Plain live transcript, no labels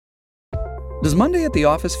Does Monday at the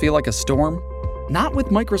office feel like a storm? Not with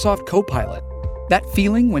Microsoft Copilot. That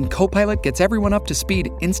feeling when Copilot gets everyone up to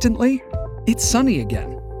speed instantly? It's sunny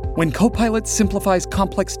again. When Copilot simplifies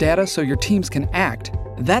complex data so your teams can act,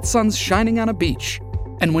 that sun's shining on a beach.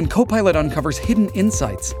 And when Copilot uncovers hidden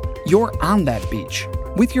insights, you're on that beach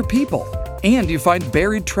with your people, and you find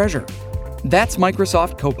buried treasure. That's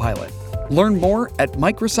Microsoft Copilot. Learn more at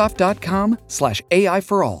Microsoft.com/AI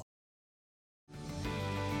for all.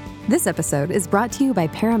 This episode is brought to you by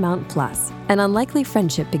Paramount Plus. An unlikely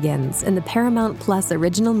friendship begins in the Paramount Plus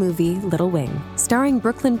original movie Little Wing, starring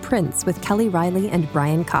Brooklyn Prince with Kelly Riley and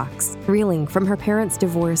Brian Cox. Reeling from her parents'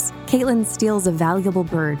 divorce, Caitlin steals a valuable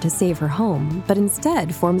bird to save her home, but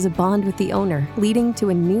instead forms a bond with the owner, leading to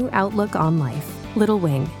a new outlook on life. Little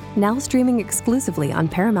Wing, now streaming exclusively on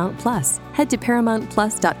Paramount Plus. Head to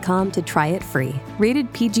ParamountPlus.com to try it free.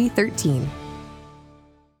 Rated PG-13.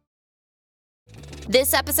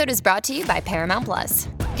 This episode is brought to you by Paramount Plus.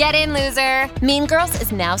 Get in, loser! Mean Girls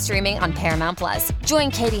is now streaming on Paramount Plus. Join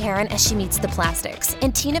Katie Heron as she meets the plastics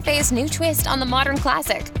in Tina Fey's new twist on the modern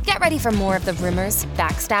classic. Get ready for more of the rumors,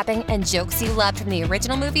 backstabbing, and jokes you loved from the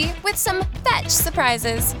original movie with some fetch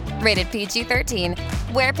surprises. Rated PG-13.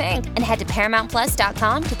 Wear pink and head to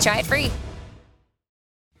ParamountPlus.com to try it free.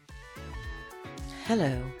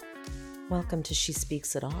 Hello. Welcome to She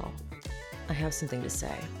Speaks It All. I have something to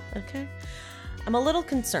say, okay? I'm a little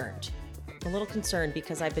concerned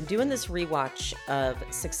because I've been doing this rewatch of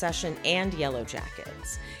Succession and Yellow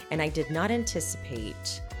Jackets, and I did not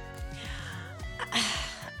anticipate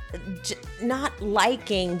not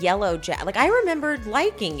liking Yellow Jackets. Like, I remembered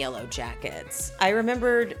liking Yellow Jackets. I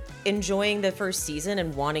remembered enjoying the first season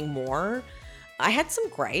and wanting more. I had some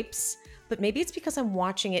gripes, but maybe it's because I'm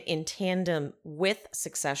watching it in tandem with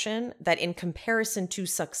Succession that in comparison to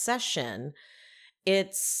Succession,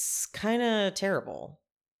 it's kind of terrible.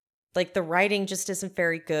 Like, the writing just isn't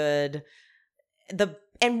very good.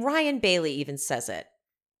 And Ryan Bailey even says it.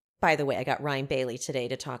 By the way, I got Ryan Bailey today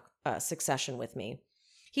to talk Succession with me.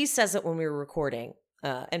 He says it when we were recording,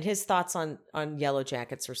 and his thoughts on Yellow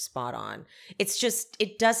Jackets are spot on. It's just,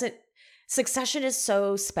 Succession is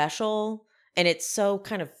so special, and it's so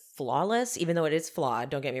kind of flawless, even though it is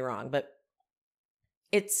flawed, don't get me wrong, but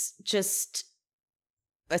it's just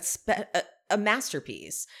a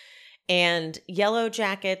masterpiece. And Yellow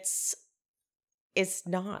Jackets is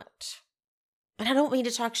not. And I don't mean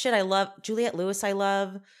to talk shit. I love Juliette Lewis. I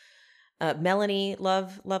love Melanie.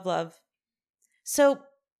 Love. So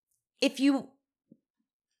if you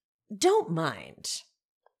don't mind,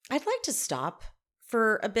 I'd like to stop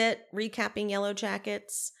for a bit recapping Yellow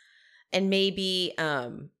Jackets and maybe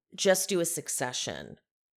just do a Succession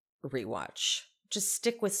rewatch. Just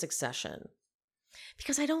stick with Succession.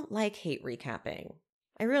 Because I don't hate recapping.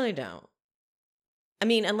 I really don't. I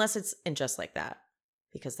mean, unless it's in Just Like That,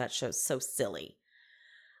 because that show's so silly.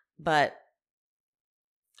 But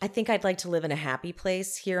I think I'd like to live in a happy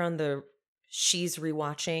place here on the She's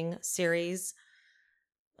Rewatching series.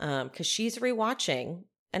 Because she's rewatching,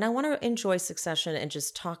 and I want to enjoy Succession and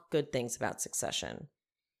just talk good things about Succession.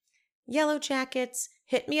 Yellow Jackets,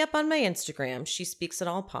 hit me up on my Instagram, She Speaks It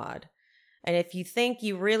All Pod. And if you think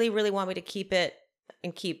you really, really want me to keep it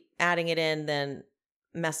and keep adding it in, then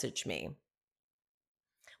message me.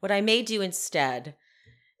 What I may do instead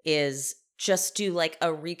is just do like a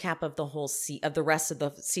recap of the whole of the rest of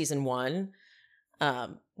the season 1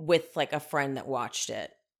 with like a friend that watched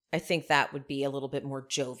it. I think that would be a little bit more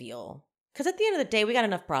jovial. Because at the end of the day, we got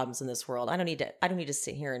enough problems in this world. I don't need to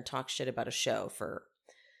sit here and talk shit about a show for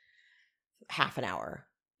half an hour.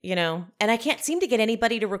 You know, and I can't seem to get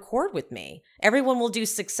anybody to record with me. Everyone will do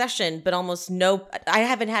Succession, but almost I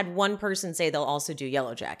haven't had one person say they'll also do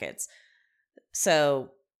Yellow Jackets.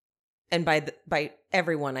 So, and by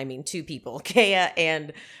everyone, I mean 2 people, Kaya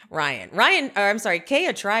and Ryan.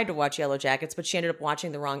 Kaya tried to watch Yellow Jackets, but she ended up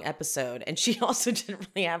watching the wrong episode. And she also didn't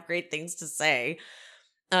really have great things to say.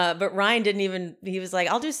 But Ryan he was like,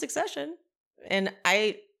 I'll do Succession. And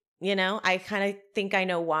I kind of think I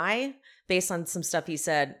know why, based on some stuff he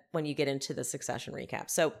said when you get into the Succession recap.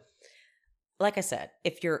 So, like I said,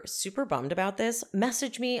 if you're super bummed about this,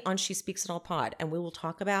 message me on She Speaks It All Pod, and we will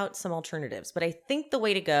talk about some alternatives. But I think the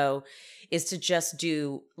way to go is to just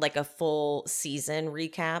do like a full season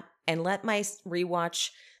recap and let my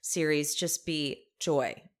rewatch series just be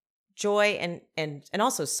joy and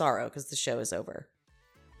also sorrow, because the show is over.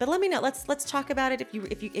 But let me know. Let's talk about it.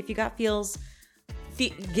 If you got feels.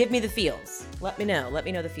 Give me the feels. Let me know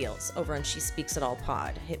the feels over on She Speaks It All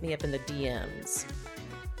Pod. Hit me up in the DMs.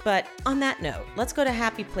 But on that note, let's go to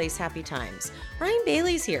Happy Place, Happy Times. Ryan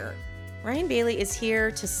Bailey's here. Ryan Bailey is here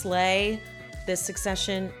to slay this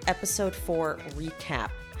Succession episode 4 recap,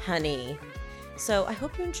 honey. So I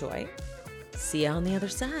hope you enjoy. See you on the other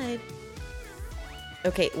side.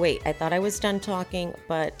 Okay, wait, I thought I was done talking,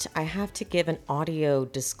 but I have to give an audio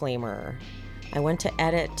disclaimer. I went to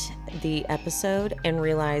edit the episode and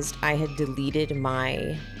realized I had deleted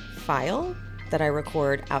my file that I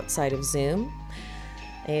record outside of Zoom.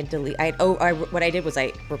 What I did was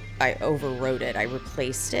I overwrote it. I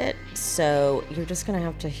replaced it. So you're just gonna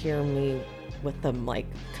have to hear me with the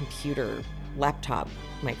computer laptop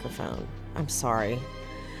microphone. I'm sorry.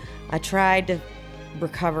 I tried to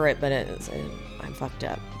recover it, but I'm fucked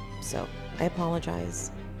up. So I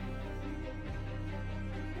apologize.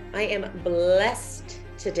 I am blessed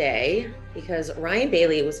today because Ryan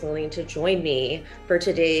Bailey was willing to join me for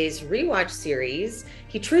today's Rewatch series.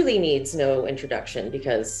 He truly needs no introduction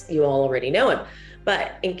because you all already know him.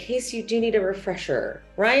 But in case you do need a refresher,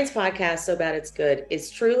 Ryan's podcast, So Bad It's Good,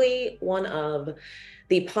 is truly one of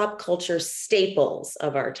the pop culture staples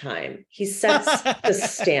of our time. He sets the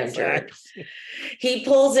standard. He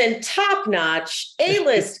pulls in top-notch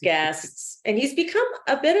A-list guests, and he's become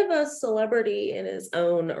a bit of a celebrity in his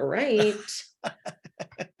own right.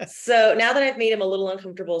 So now that I've made him a little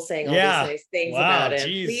uncomfortable saying all these nice things about him,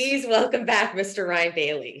 please welcome back Mr. Ryan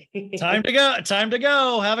Bailey. Time to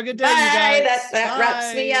go. Have a good day, Bye. you guys. That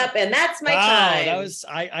wraps me up, and that's my time. That was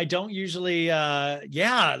I don't usually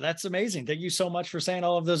that's amazing. Thank you so much for saying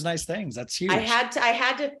all of those nice things. That's huge. I had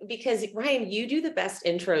to because Ryan, you do the best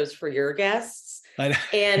intros for your guests.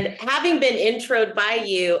 And having been introed by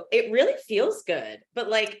you, it really feels good, but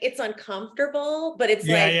it's uncomfortable, but it's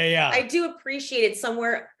I do appreciate it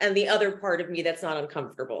somewhere and the other part of me that's not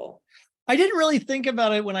uncomfortable. I didn't really think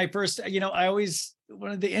about it when I first,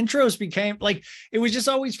 one of the intros became it was just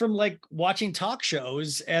always from watching talk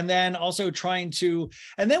shows and then also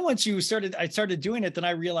and then once I started doing it, then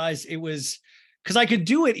I realized it was because I could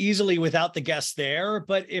do it easily without the guests there.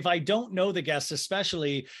 But if I don't know the guests,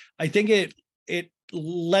 especially, I think it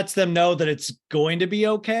lets them know that it's going to be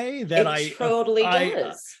okay, that it totally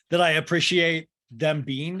does. That I appreciate them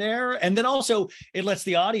being there. And then also it lets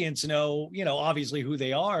the audience know, obviously who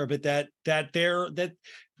they are, but that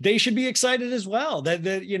they should be excited as well, that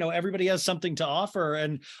everybody has something to offer.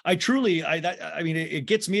 And it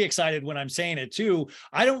gets me excited when I'm saying it too.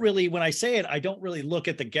 When I say it, I don't really look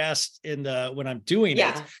at the guest when I'm doing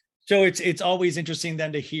it. So it's always interesting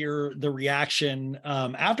then to hear the reaction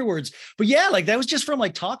afterwards. But that was just from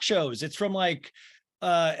talk shows. It's from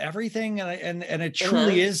everything, and it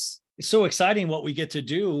truly is so exciting what we get to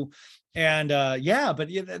do. And but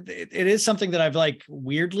it is something that I've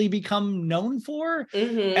weirdly become known for.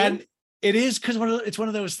 Mm-hmm. And it is because it's one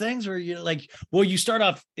of those things where you're you start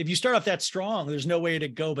off that strong, there's no way to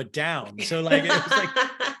go but down. So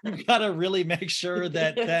you got to really make sure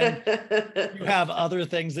that then you have other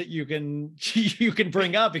things that you can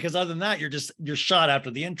bring up, because other than that, you're shot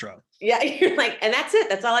after the intro. Yeah, you're and that's it.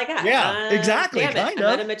 That's all I got. Yeah, exactly. I'm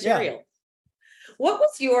out of material. Yeah. What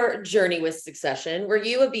was your journey with Succession? Were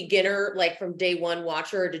you a beginner, from day one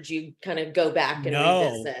watcher, or did you kind of go back and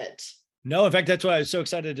revisit? No, in fact, that's why I was so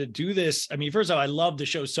excited to do this. I mean, first of all, I loved the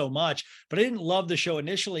show so much, but I didn't love the show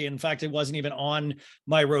initially. In fact, it wasn't even on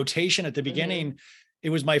my rotation at the beginning. Mm-hmm.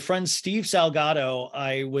 It was my friend Steve Salgado.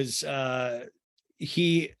 I went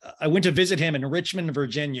to visit him in Richmond,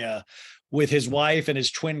 Virginia, with his wife and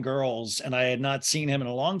his twin girls, and I had not seen him in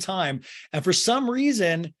a long time. And for some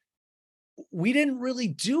reason, we didn't really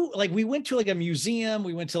do we went to a museum,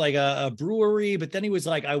 we went to a brewery, but then he was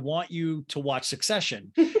I want you to watch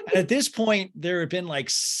Succession. And at this point there have been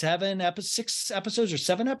 7 episodes or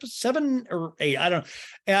 7 or 8, I don't know.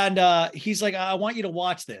 And he's I want you to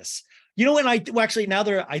watch this, and I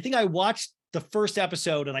think I watched the first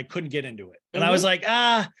episode and I couldn't get into it. And I was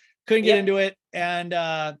couldn't get into it. And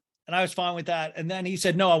I was fine with that. And then he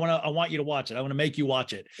said, no, I want you to watch it. I want to make you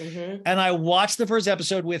watch it. Mm-hmm. And I watched the first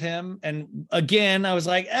episode with him. And again, I was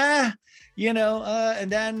and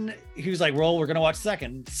then he was well, we're going to watch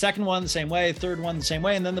the second one the same way, third one the same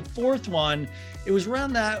way. And then the fourth one, it was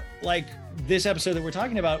around that, this episode that we're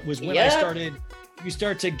talking about was when you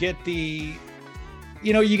start to get you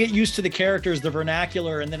get used to the characters, the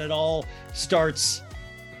vernacular, and then it all starts.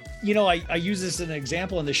 I use this as an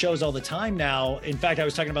example in the shows all the time now. In fact, I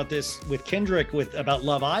was talking about this with Kendrick about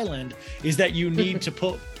Love Island, is that you need to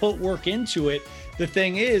put work into it. The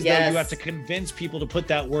thing is that you have to convince people to put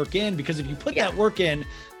that work in, because if you put that work in,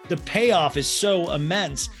 the payoff is so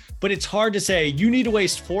immense. But it's hard to say, you need to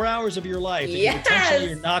waste 4 hours of your life and potentially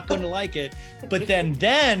you're not going to like it, but then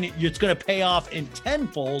it's going to pay off in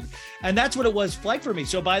tenfold. And that's what it was for me.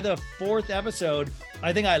 So by the fourth episode,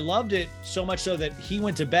 I think I loved it so much so that he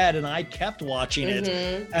went to bed and I kept watching it.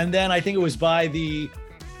 And then I think it was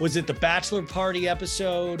was it the bachelor party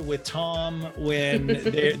episode with Tom when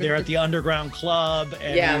they're at the underground club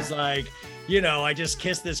and he's like, I just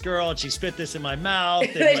kissed this girl and she spit this in my mouth.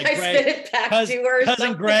 And like spit it back to her.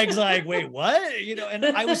 Cousin Greg's like, wait, what? And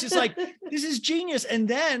I was just like, this is genius. And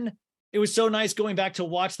then it was so nice going back to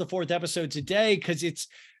watch the 4th episode today, because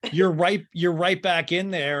you're right back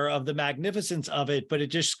in there of the magnificence of it. But it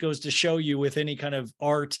just goes to show you with any kind of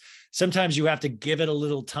art, sometimes you have to give it a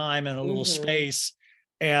little time and a little space,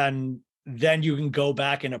 and then you can go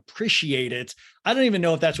back and appreciate it. I don't even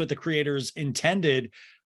know if that's what the creators intended.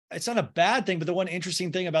 It's not a bad thing, but the one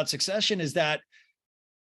interesting thing about Succession is that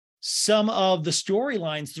some of the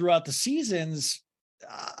storylines throughout the seasons,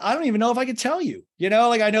 I don't even know if I could tell you,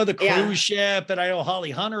 like I know the cruise ship, and I know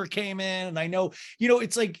Holly Hunter came in, and I know,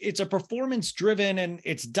 it's like, it's a performance driven and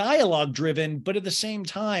it's dialogue driven, but at the same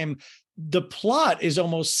time, the plot is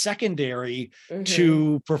almost secondary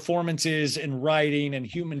to performances and writing and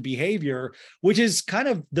human behavior, which is kind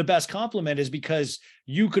of the best compliment, is because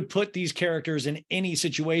you could put these characters in any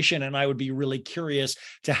situation and I would be really curious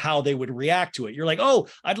to how they would react to it. You're like, oh,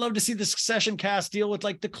 I'd love to see the Succession cast deal with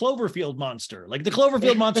like the Cloverfield monster. Like the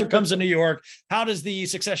Cloverfield monster comes to New York. How does the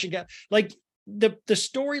Succession get, like the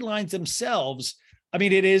storylines themselves? I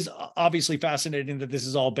mean, it is obviously fascinating that this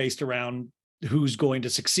is all based around who's going to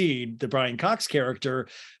succeed the Brian Cox character.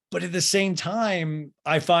 But at the same time,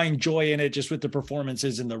 I find joy in it just with the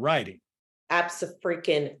performances and the writing.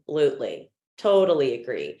 Absolutely. Totally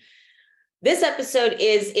agree. This episode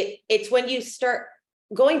it's when you start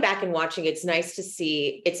going back and watching, it's nice to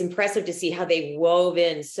see, it's impressive to see how they wove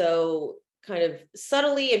in so kind of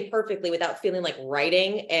subtly and perfectly without feeling like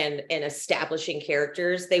writing and establishing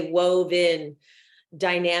characters. They wove in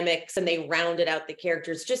dynamics and they rounded out the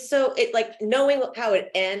characters just so it, like, knowing how it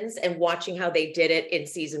ends and watching how they did it in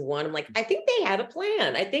season 1, I'm like, I think they had a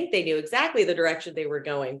plan. I think they knew exactly the direction they were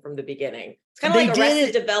going from the beginning. It's kind of like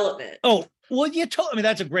Arrested Development. Oh, well,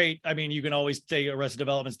 that's a great, I mean, you can always say Arrested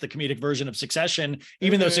Development's the comedic version of Succession,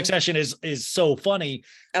 even though Succession is so funny.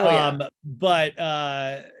 But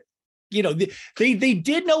they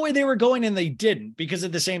did know where they were going and they didn't, because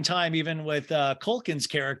at the same time, even with Culkin's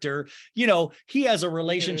character, he has a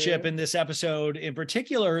relationship in this episode in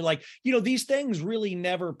particular, like, these things really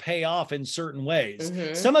never pay off in certain ways.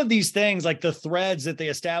 Some of these things, like the threads that they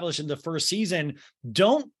established in the first season,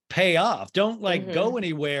 don't pay off, don't like go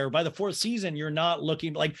anywhere. By the 4th season, you're not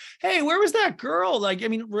looking like, hey, where was that girl? Like, I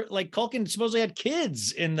mean, like Culkin supposedly had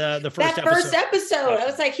kids in the first episode. First episode, I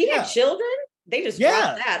was like, he had children? They just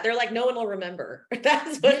dropped that. They're like, no one will remember.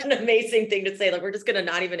 That's what an amazing thing to say. Like, we're just going to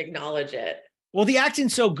not even acknowledge it. Well, the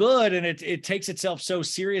acting's so good and it takes itself so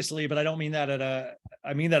seriously, but I don't mean that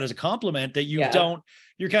I mean that as a compliment, that you're kind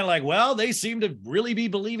of like, well, they seem to really be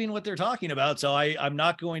believing what they're talking about. So I'm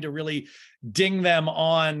not going to really ding them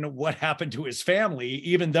on what happened to his family,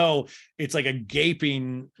 even though it's like a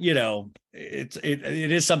gaping, it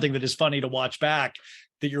is something that is funny to watch back,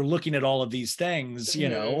 that you're looking at all of these things,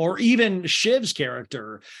 or even Shiv's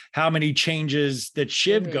character, how many changes that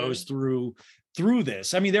Shiv goes through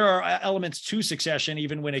this. I mean, there are elements to Succession,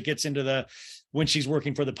 even when it gets into when she's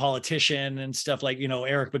working for the politician and stuff like,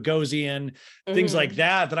 Eric Bogosian, things like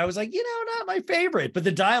that I was like, not my favorite, but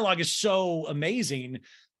the dialogue is so amazing.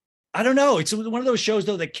 I don't know. It's one of those shows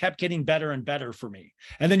though, that kept getting better and better for me.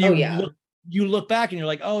 And then you look back and you're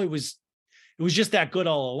like, oh, it was just that good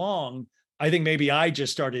all along. I think maybe I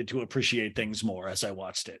just started to appreciate things more as I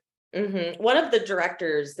watched it. One of the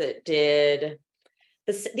directors that did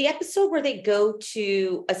the episode where they go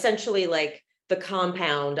to essentially like the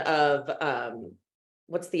compound of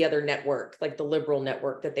what's the other network, like the liberal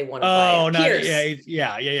network that they want to buy? Oh, no,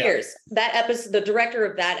 yeah. Pierce. That episode, the director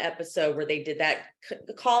of that episode where they did that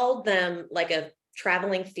called them like a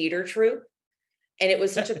traveling theater troupe. And it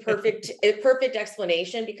was such a perfect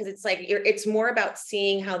explanation, because it's like, it's more about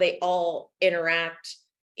seeing how they all interact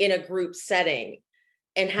in a group setting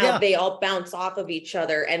and how they all bounce off of each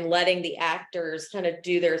other and letting the actors kind of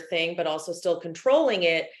do their thing, but also still controlling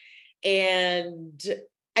it. And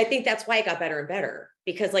I think that's why it got better and better,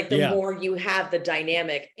 because like the more you have the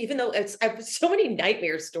dynamic, even though so many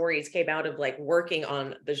nightmare stories came out of like working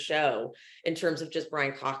on the show in terms of just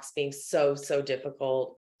Brian Cox being so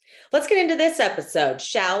difficult. Let's get into this episode,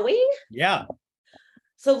 shall we? Yeah.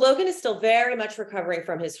 So Logan is still very much recovering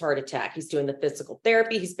from his heart attack. He's doing the physical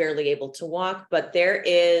therapy. He's barely able to walk, but there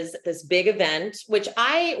is this big event, which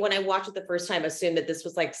when I watched it the first time, assumed that this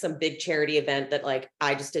was like some big charity event that like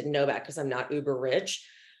I just didn't know about because I'm not uber rich.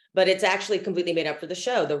 but it's actually completely made up for the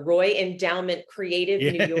show. The Roy Endowment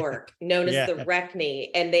Creative New York, known as the RECNY,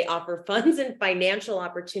 and they offer funds and financial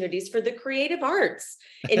opportunities for the creative arts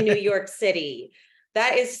in New York City.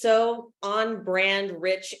 That is so on brand,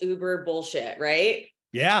 rich Uber bullshit, right?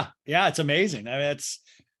 Yeah. It's amazing. I mean,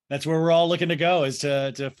 that's where we're all looking to go, is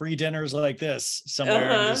to free dinners like this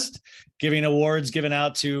somewhere, and just giving awards given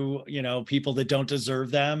out to, people that don't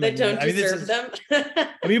deserve them. That don't deserve them.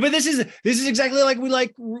 I mean, but this is exactly like we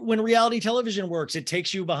like when reality television works. It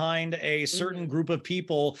takes you behind a certain group of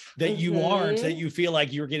people that you aren't, that you feel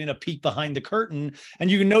like you're getting a peek behind the curtain,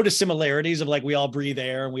 and you can notice similarities of like, we all breathe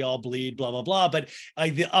air and we all bleed, blah, blah, blah. But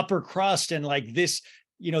like the upper crust and like this,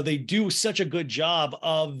 they do such a good job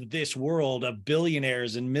of this world of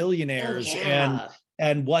billionaires and millionaires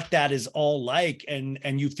and what that is all like.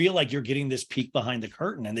 And you feel like you're getting this peek behind the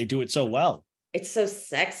curtain, and they do it so well. It's so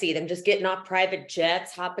sexy. Them just getting off private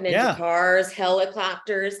jets, hopping into cars,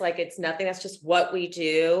 helicopters, like it's nothing. That's just what we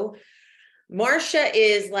do. Marcia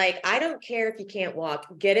is like, I don't care if you can't walk,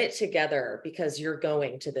 get it together because you're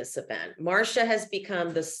going to this event. Marcia has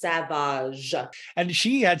become the savage. And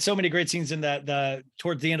she had so many great scenes in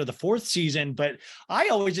towards the end of the 4th season. But I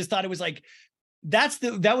always just thought it was like,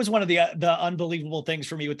 that was one of the unbelievable things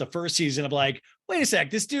for me with the first season of like, wait a sec,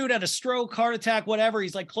 this dude had a stroke, heart attack, whatever.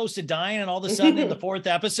 He's like close to dying. And all of a sudden in the 4th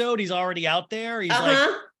episode, he's already out there. He's like,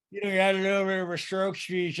 he had a little bit of a stroke.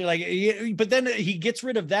 But then he gets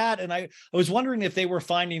rid of that. And I was wondering if they were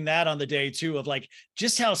finding that on the day too, of like,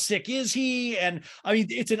 just how sick is he? And I mean,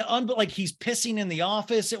 it's like he's pissing in the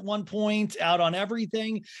office at one point, out on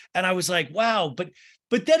everything. And I was like, wow. But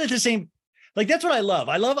then at the same, like, that's what I love.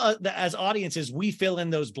 I love as audiences, we fill in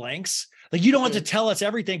those blanks. Like, you don't have to tell us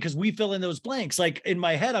everything because we fill in those blanks. Like in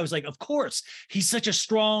my head, I was like, of course, he's such a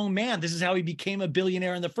strong man. This is how he became a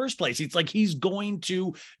billionaire in the first place. It's like, he's going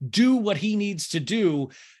to do what he needs to do,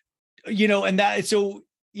 and that, so,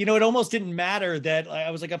 it almost didn't matter that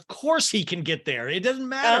I was like, of course he can get there. It doesn't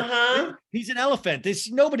matter. He's an elephant.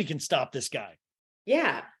 Nobody can stop this guy.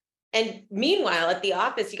 Yeah. And meanwhile, at the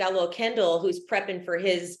office, you got little Kendall who's prepping for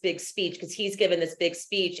his big speech because he's given this big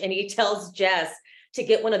speech, and he tells Jess to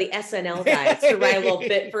get one of the SNL guys to write a little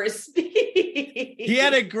bit for his speech.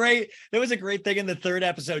 There was a great thing in the 3rd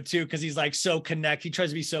episode too, because he's like he tries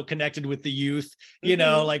to be so connected with the youth,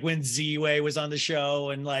 like when Z-Way was on the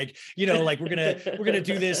show, and like, like we're gonna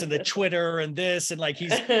do this and the Twitter and this, and like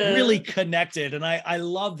he's really connected. And I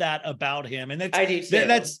love that about him. And I do too.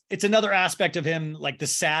 It's another aspect of him, like the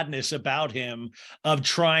sadness about him of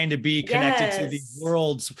trying to be connected to these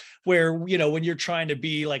worlds where, when you're trying to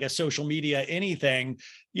be like a social media anything,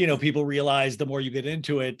 people realize the more you get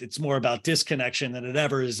into it, it's more about disconnection than it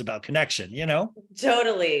ever is about connection,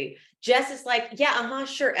 Totally. Jess is like, yeah,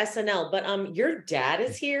 sure, SNL, but your dad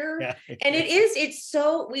is here. And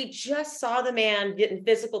we just saw the man getting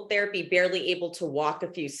physical therapy, barely able to walk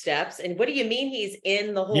a few steps. And what do you mean he's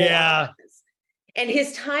in the whole office? And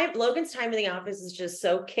Logan's time in the office is just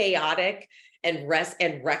so chaotic and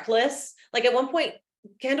reckless. Like at one point,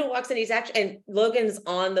 Kendall walks in, and Logan's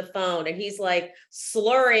on the phone, and he's like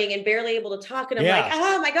slurring and barely able to talk. And I'm like,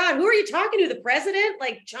 oh my God, who are you talking to? The president?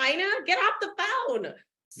 Like China? Get off the phone.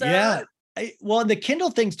 So yeah. Well, the Kindle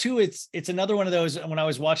things too, it's another one of those. When I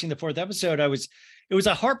was watching the 4th episode, it was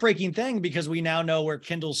a heartbreaking thing because we now know where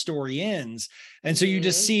Kindle's story ends. And so you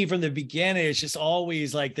just see from the beginning, it's just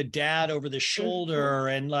always like the dad over the shoulder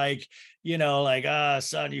and like,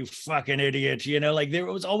 son, you fucking idiot, like there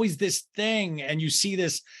was always this thing. And you see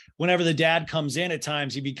this whenever the dad comes in, at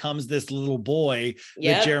times he becomes this little boy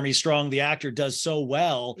that Jeremy Strong, the actor, does so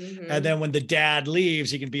well. And then when the dad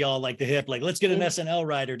leaves, he can be all like the hip, like, let's get an SNL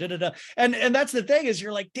writer, And that's the thing, is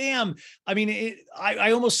you're like, damn, I mean,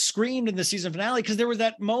 I almost screamed in the season finale because there was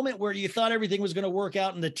that moment where you thought everything was going to work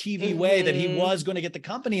out in the TV way, that he was going to get the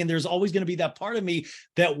company. And there's always going to be that part of me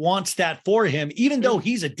that wants that for him, even though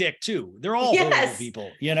he's a dick too. They're all horrible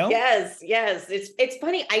people, Yes. It's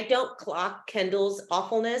funny. I don't clock Kendall's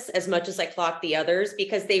awfulness as much as I clock the others,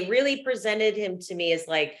 because they really presented him to me as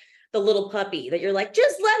like the little puppy that you're like,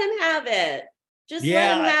 just let him have it. Just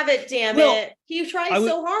let him have it. Damn it. He tries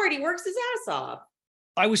so hard. He works his ass off.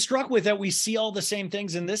 I was struck with that. We see all the same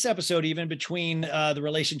things in this episode, even between the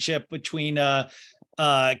relationship between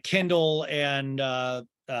Kendall and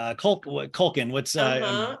Culkin. What's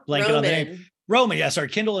I'm blanking on the name. Roman,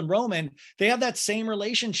 Kendall and Roman, they have that same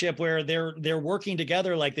relationship where they're working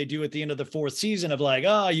together like they do at the end of the 4th season of like,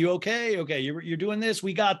 oh, you okay? Okay, you're doing this,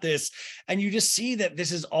 we got this. And you just see that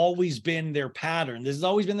this has always been their pattern. This has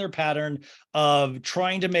always been their pattern of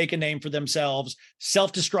trying to make a name for themselves,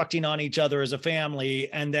 self-destructing on each other as a family,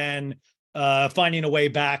 and then finding a way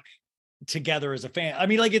back together as a fan. I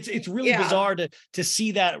mean, like it's really bizarre to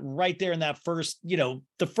see that right there in that first,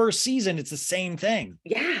 the first season. It's the same thing.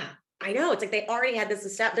 Yeah, I know. It's like they already had this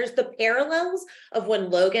established. There's the parallels of when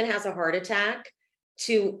Logan has a heart attack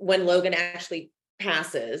to when Logan actually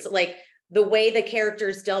passes. Like the way the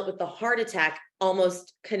characters dealt with the heart attack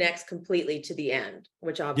almost connects completely to the end,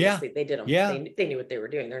 which obviously they did. They knew what they were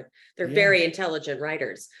doing. They're very intelligent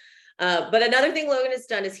writers. But another thing Logan has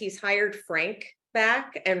done is he's hired Frank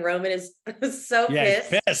back, and Roman is so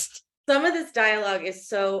pissed. Some of this dialogue is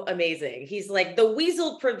so amazing. He's like, the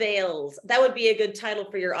weasel prevails. That would be a good title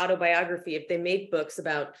for your autobiography if they made books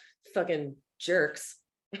about fucking jerks.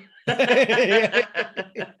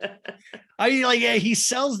 He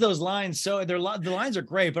sells those lines. So the lines are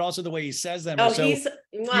great, but also the way he says them are so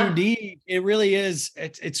unique. It really is.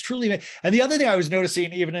 It's truly. And the other thing I was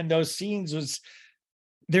noticing even in those scenes was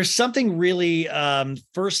there's something really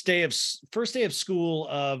first day of school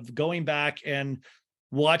of going back and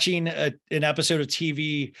watching an episode of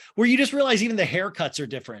TV where you just realize even the haircuts are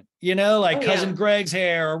different, Cousin Greg's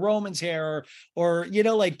hair or Roman's hair or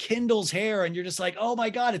like Kendall's hair. And you're just like, oh my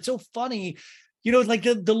God, it's so funny. Like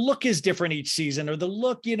the look is different each season, or the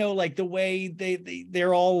look, like the way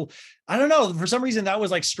they're all, I don't know. For some reason that was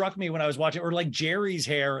like struck me when I was watching, or like Jerry's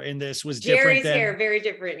hair in this was different. Jerry's hair, very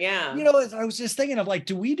different. Yeah. I was just thinking of like,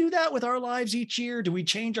 do we do that with our lives each year? Do we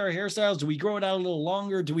change our hairstyles? Do we grow it out a little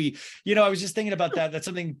longer? Do we, I was just thinking about that. That's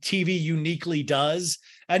something TV uniquely does.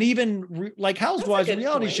 And even like Housewives and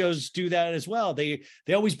reality shows do that as well. They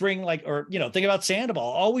always bring think about Sandoval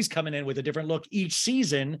always coming in with a different look each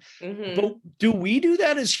season. Mm-hmm. But do we do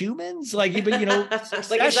that as humans? Like even, like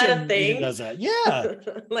is that a thing? Does that. Yeah.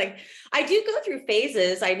 Like I do go through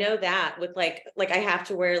phases. I know that with like I have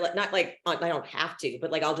to wear, not like, I don't have to,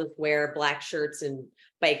 but like I'll just wear black shirts and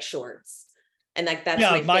bike shorts. And like, that's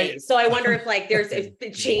my phase. So I wonder if like if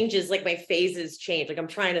it changes, like my phases change. Like I'm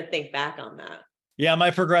trying to think back on that. Yeah,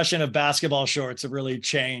 my progression of basketball shorts have really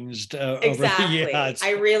changed exactly. over the years.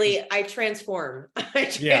 I transform.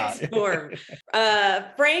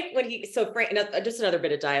 Frank, just another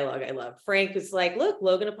bit of dialogue I love. Frank is like, look,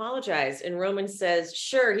 Logan apologized. And Roman says,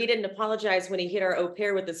 sure, he didn't apologize when he hit our au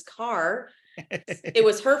pair with his car. It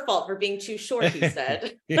was her fault for being too short, he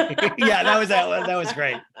said. Yeah, that was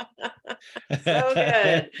great. So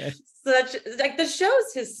good. Like the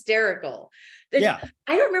show's hysterical. I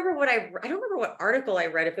don't remember what article I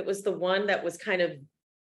read, if it was the one that was kind of,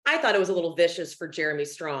 I thought it was a little vicious for Jeremy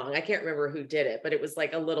Strong. I can't remember who did it, but it was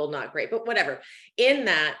like a little not great, but whatever. In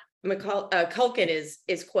that, Culkin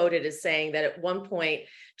is quoted as saying that at one point,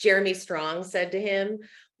 Jeremy Strong said to him,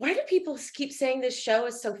 why do people keep saying this show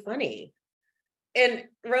is so funny? And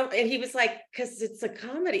he was like, because it's a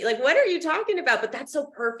comedy. Like, what are you talking about? But that's so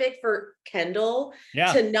perfect for Kendall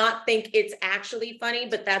to not think it's actually funny,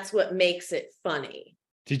 but that's what makes it funny.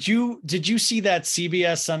 Did you see that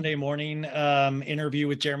CBS Sunday Morning interview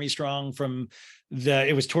with Jeremy Strong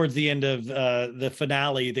it was towards the end of the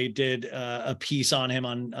finale. They did a piece on him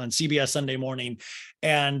on CBS Sunday Morning,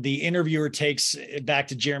 and the interviewer takes it back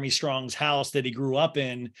to Jeremy Strong's house that he grew up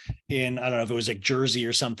in I don't know if it was like Jersey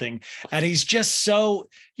or something. And he's just so,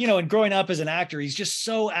 and growing up as an actor, he's just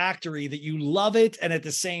so actory that you love it. And at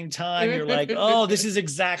the same time, you're like, oh, this is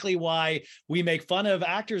exactly why we make fun of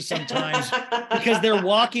actors sometimes, because they're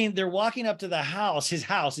walking up to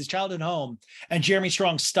his childhood home, and Jeremy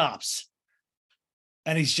Strong stops.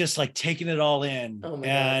 And he's just like taking it all in. Oh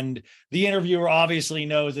and God. The interviewer obviously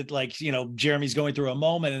knows that, like, Jeremy's going through a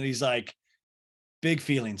moment, and he's like, big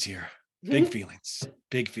feelings here. Big feelings.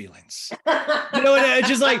 Big feelings. And it's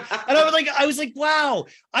just like, and I was like, wow,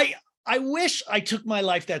 I wish I took my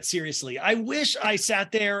life that seriously. I wish I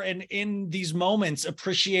sat there and in these moments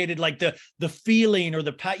appreciated like the feeling or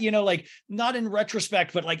like not in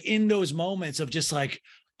retrospect, but like in those moments of just like,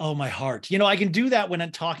 oh, my heart. I can do that when I'm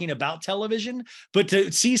talking about television, but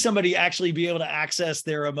to see somebody actually be able to access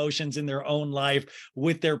their emotions in their own life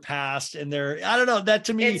with their past and I don't know, that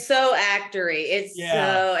to me. It's so actory.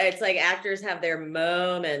 It's like actors have their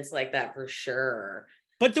moments like that for sure.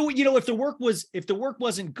 But if the work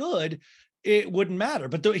wasn't good, it wouldn't matter.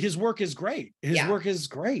 But his work is great. His work is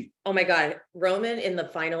great. Oh my God. Roman in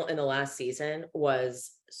the last season was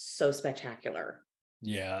so spectacular.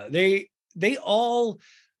 Yeah. They all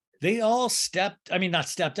not stepped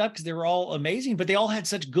up because they were all amazing, but they all had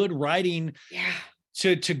such good writing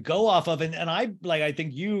to go off of. And I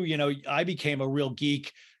think I became a real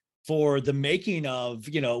geek for the making of,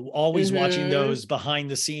 always watching those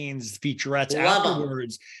behind the scenes featurettes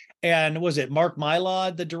afterwards. And was it Mark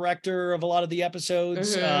Mylod, the director of a lot of the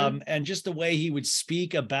episodes, and just the way he would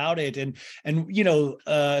speak about it. And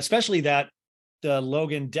especially that the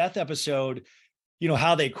Logan death episode, you know,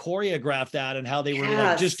 how they choreographed that and how they were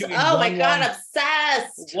like just doing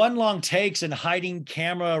obsessed. one long takes and hiding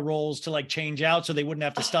camera rolls to like change out so they wouldn't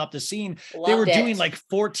have to stop the scene. They were Loved doing it. like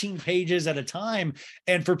 14 pages at a time.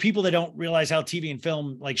 And for people that don't realize how TV and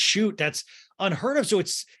film like shoot, that's unheard of. So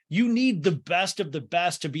you need the best of the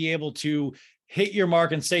best to be able to hit your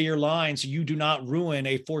mark and say your line so you do not ruin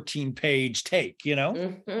a 14-page take, you know?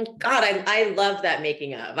 Mm-hmm. God, I love that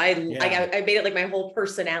making of. I made it like my whole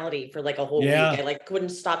personality for like a whole week. I like couldn't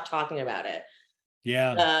stop talking about it.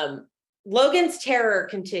 Yeah. Logan's terror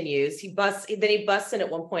continues. He busts in at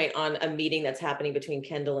one point on a meeting that's happening between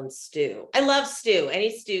Kendall and Stu. I love Stu.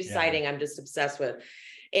 Any Stu sighting, I'm just obsessed with.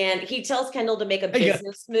 And he tells Kendall to make a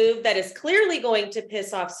business move that is clearly going to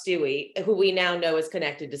piss off Stewie, who we now know is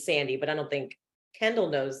connected to Sandy, but I don't think Kendall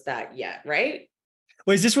knows that yet, right?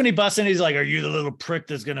 Well, is this when he busts in? He's like, "Are you the little prick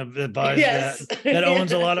that's gonna buy that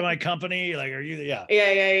owns a lot of my company? Like, are you the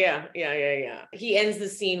Yeah. He ends the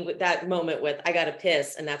scene with that moment with, "I gotta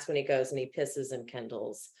piss," and that's when he goes and he pisses in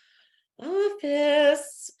Kendall's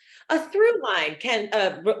office. A through line,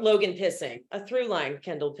 Logan pissing. A through line,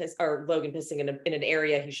 Kendall piss or Logan pissing in an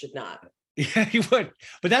area he should not. Yeah, he would.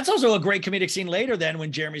 But that's also a great comedic scene later then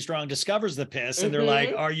when Jeremy Strong discovers the piss and they're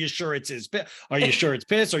like, "Are you sure it's his piss? Are you sure it's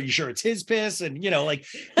piss? Are you sure it's his piss?" And, you know, like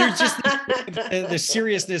there's just the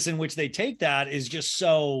seriousness in which they take that is just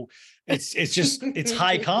so it's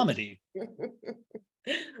high comedy.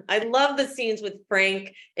 I love the scenes with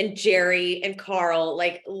Frank and Jerry and Carl,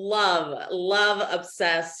 like love,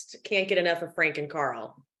 obsessed. Can't get enough of Frank and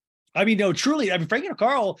Carl. I mean, no, truly. I mean, Frank and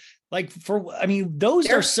Carl, those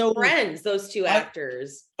They're are so friends, those two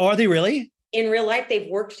actors. Are they really? In real life, they've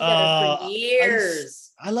worked together for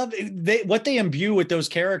years. I love what they imbue with those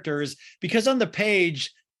characters, because on the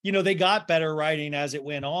page, you know, they got better writing as it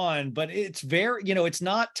went on, but it's very, you know, it's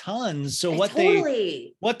not tons. So what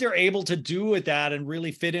they're able to do with that and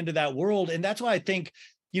really fit into that world. And that's why I think,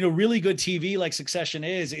 you know, really good TV like Succession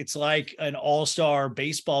it's like an all-star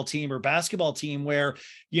baseball team or basketball team where,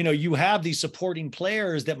 you know, you have these supporting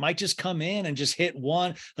players that might just come in and just hit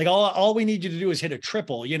one, like all we need you to do is hit a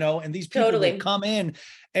triple, you know, and these people will come in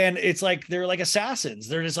and it's like, they're like assassins.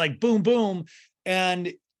 They're just like, boom, boom.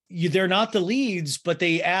 And they're not the leads, but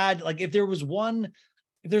they add, like, if there's one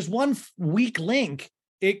weak link,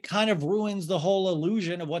 it kind of ruins the whole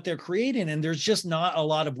illusion of what they're creating. And there's just not a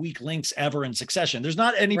lot of weak links ever in Succession. There's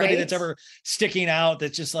not anybody that's ever sticking out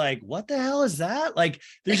that's just like, what the hell is that? Like,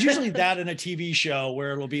 there's usually that in a TV show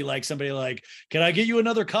where it'll be like somebody like, "Can I get you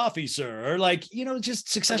another coffee, sir?" Or like, you know,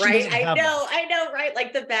 just Succession. Right. I know. Right.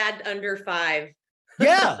 Like the bad under 5.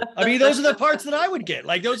 Yeah. I mean, those are the parts that I would get.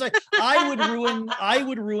 Like those, like I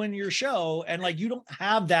would ruin your show. And like, you don't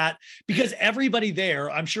have that because everybody there,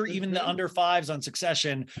 I'm sure even the under 5s on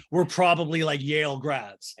Succession were probably like Yale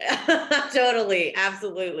grads. Totally.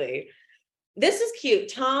 Absolutely. This is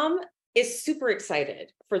cute. Tom is super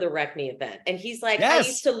excited for the Reckney event. And he's like, "I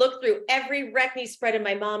used to look through every Reckney spread in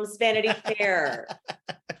my mom's Vanity Fair."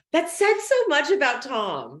 That said so much about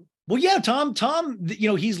Tom. Well, yeah, Tom, you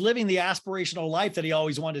know, he's living the aspirational life that he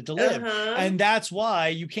always wanted to live. And that's why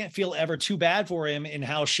you can't feel ever too bad for him in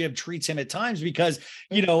how Shiv treats him at times, because,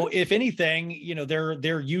 you know, if anything, you know,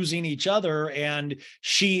 they're using each other and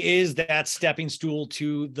she is that stepping stool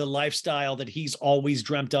to the lifestyle that he's always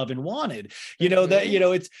dreamt of and wanted, you know, that, you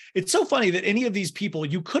know, it's so funny that any of these people,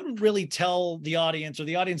 you couldn't really tell the audience, or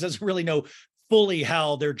the audience doesn't really know fully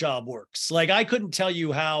how their job works. Like I couldn't tell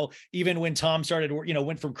you how, even when Tom started, you know,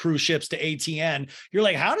 went from cruise ships to ATN, you're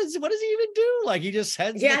like, what does he even do? Like he just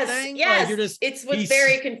heads the thing. Yes. Like It was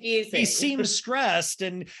very confusing. He seems stressed.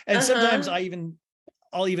 And sometimes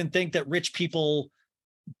I'll even think that rich people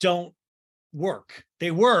don't work.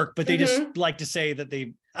 They work, but they just like to say that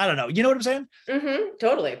I don't know. You know what I'm saying?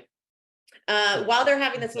 Totally. While they're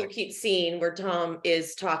having this little cute scene where Tom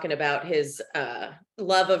is talking about his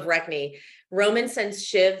love of Reckney, Roman sends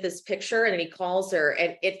Shiv this picture and then he calls her,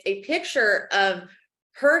 and it's a picture of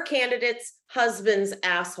her candidate's husband's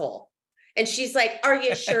asshole. And she's like, "Are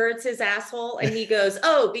you sure it's his asshole?" And he goes,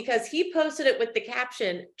 "Oh, because he posted it with the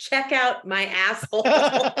caption, 'Check out my asshole.'"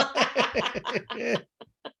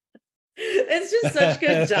 It's just such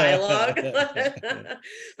good dialogue.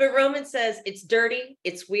 But Roman says it's dirty,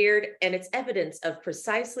 it's weird, and it's evidence of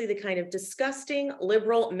precisely the kind of disgusting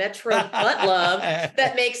liberal metro butt love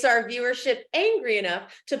that makes our viewership angry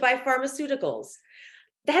enough to buy pharmaceuticals.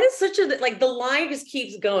 That is such a, like, the line just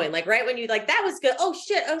keeps going. Like, right when you like, that was good. Oh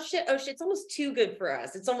shit. It's almost too good for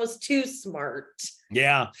us. It's almost too smart.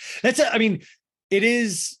 Yeah. I mean, it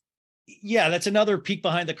is. yeah, that's another peek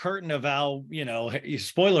behind the curtain of how,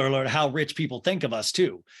 spoiler alert, how rich people think of us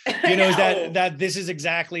too. Is that this is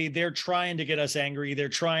exactly, they're trying to get us angry. They're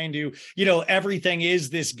trying to, everything is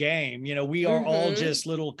this game. We are all just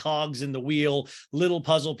little cogs in the wheel, little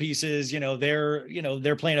puzzle pieces.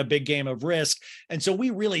 They're playing a big game of Risk. And so we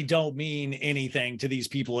really don't mean anything to these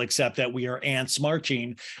people except that we are ants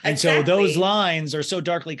marching. And so those lines are so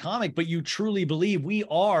darkly comic, but you truly believe we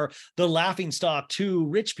are the laughingstock to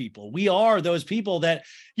rich people. We are those people that,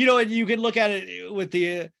 and you can look at it with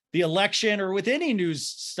the election or with any news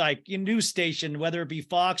station, whether it be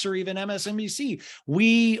Fox or even MSNBC.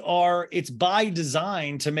 It's by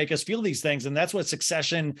design to make us feel these things. And that's what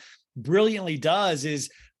Succession brilliantly does is,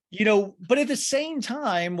 but at the same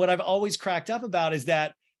time, what I've always cracked up about is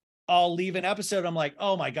that I'll leave an episode. I'm like,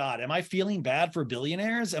 oh my God, am I feeling bad for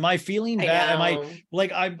billionaires? Am I feeling bad? Am I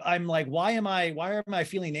like, I'm like, why am I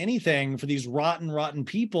feeling anything for these rotten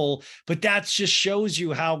people? But that just shows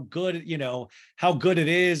you how good it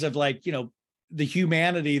is of like, the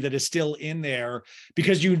humanity that is still in there,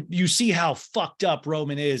 because you see how fucked up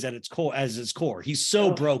Roman is at its core. He's so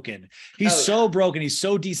broken. He's so broken. He's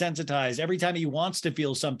so desensitized. Every time he wants to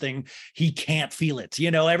feel something, he can't feel it.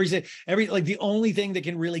 Every like the only thing that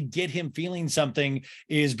can really get him feeling something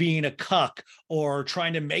is being a cuck or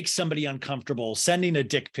trying to make somebody uncomfortable, sending a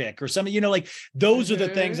dick pic or something, like those are the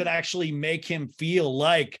things that actually make him feel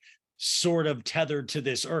like sort of tethered to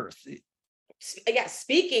this earth. Yeah,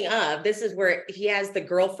 speaking of, this is where he has the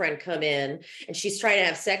girlfriend come in and she's trying to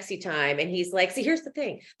have sexy time. And he's like, see, here's the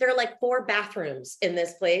thing. There are like 4 bathrooms in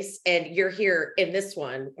this place and you're here in this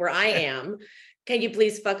one where I am. Can you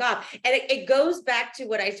please fuck off? And it goes back to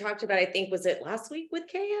what I talked about, I think, was it last week with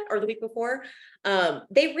Kaya or the week before?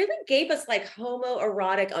 They really gave us like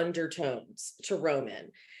homoerotic undertones to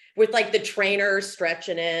Roman with like the trainer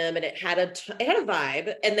stretching him, and it had a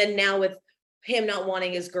vibe. And then now with him not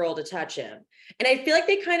wanting his girl to touch him. And I feel like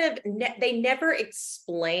they kind of, they never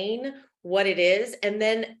explain what it is. And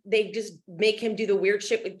then they just make him do the weird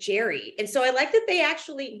shit with Jerry. And so I like that they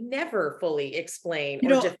actually never fully explain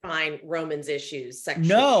or define Roman's issues sexually.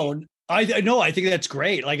 No, I think that's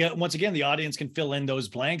great. Like, once again, the audience can fill in those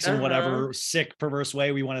blanks in whatever sick, perverse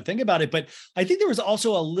way we want to think about it. But I think there was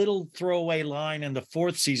also a little throwaway line in the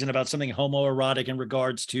 4th season about something homoerotic in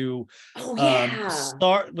regards to,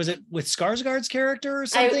 was it with Skarsgård's character or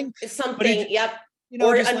something? Yep.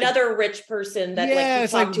 Or another rich person that like you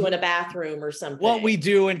talk to in a bathroom or something. What we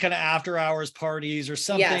do in kind of after hours parties or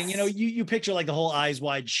something, you picture like the whole Eyes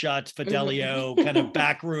Wide Shut, Fidelio kind of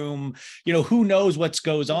back room, who knows what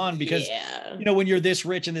goes on, because, when you're this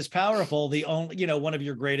rich and this powerful, the only, one of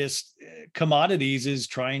your greatest commodities is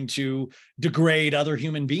trying to degrade other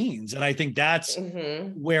human beings. And I think that's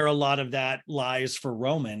where a lot of that lies for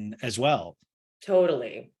Roman as well.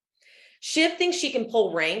 Totally. Shiv thinks she can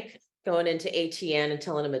pull rank going into ATN and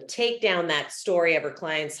telling him to take down that story of her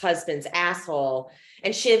client's husband's asshole.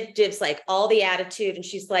 And Shiv gives like all the attitude. And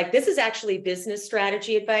she's like, this is actually business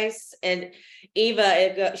strategy advice. And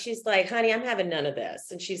Eva, she's like, honey, I'm having none of this.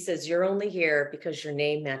 And she says, you're only here because your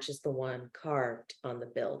name matches the one carved on the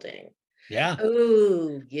building. Yeah.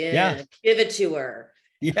 Oh, yeah. Give it to her.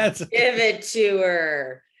 Yes. Give it to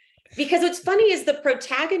her. Because what's funny is the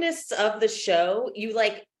protagonists of the show,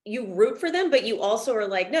 you root for them, but you also are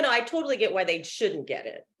like, no, I totally get why they shouldn't get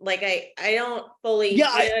it. Like, I don't fully, you know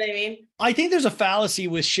what I mean? I think there's a fallacy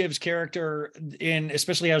with Shiv's character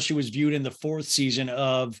especially how she was viewed in the 4th season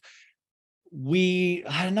of we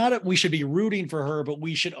should be rooting for her, but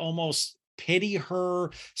we should almost pity her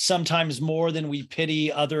sometimes more than we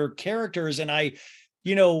pity other characters. And I,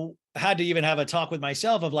 had to even have a talk with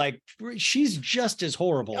myself of like, she's just as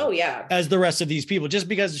horrible as the rest of these people. Just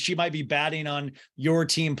because she might be batting on your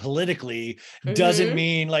team politically doesn't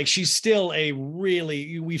mean like she's still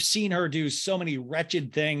we've seen her do so many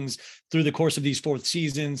wretched things through the course of these 4th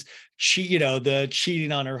seasons. The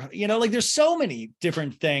cheating on her, like there's so many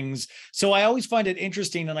different things. So I always find it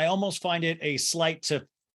interesting, and I almost find it a slight to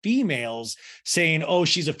females saying, oh,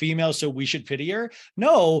 she's a female, so we should pity her.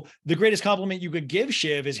 No, the greatest compliment you could give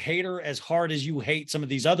Shiv is hate her as hard as you hate some of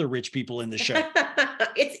these other rich people in the show.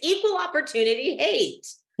 It's equal opportunity hate.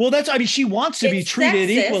 Well, she wants to be treated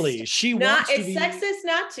equally. It's sexist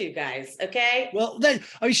not to, guys. Okay. Well,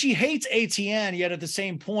 she hates ATN, yet at the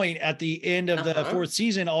same point, at the end of the 4th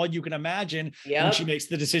season, all you can imagine when she makes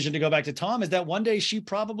the decision to go back to Tom is that one day she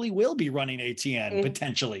probably will be running ATN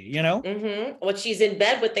potentially, Well, she's in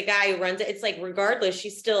bed with the guy who runs it. It's like, regardless,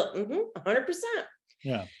 she's still 100%.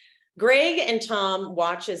 Yeah. Greg and Tom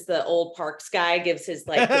watch as the old Parks guy gives his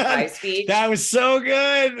like goodbye speech. That was so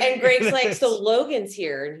good. And Greg's like, so Logan's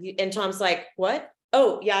here. And Tom's like, what?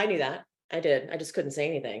 Oh, yeah, I knew that. I did. I just couldn't say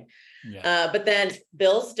anything. Yeah. But then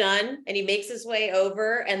Bill's done and he makes his way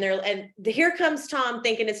over and here comes Tom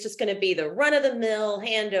thinking it's just going to be the run of the mill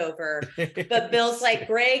handover. But Bill's like,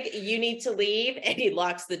 Greg, you need to leave. And he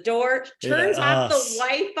locks the door, turns off the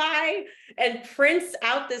Wi-Fi and prints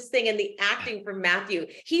out this thing. And the acting from Matthew,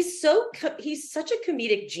 he's such a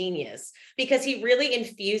comedic genius because he really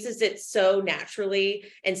infuses it so naturally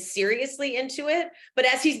and seriously into it. But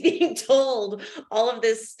as he's being told all of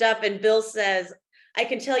this stuff and Bill says, I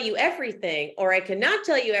can tell you everything, or I cannot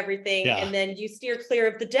tell you everything. Yeah. And then you steer clear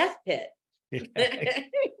of the death pit. Yeah.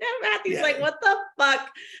 Matthew's like, what the fuck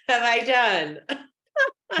have I done?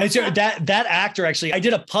 And so that actor, actually, I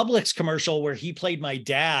did a Publix commercial where he played my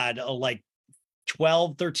dad like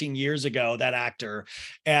 12, 13 years ago, that actor.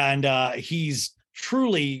 And he's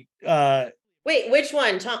truly, wait, which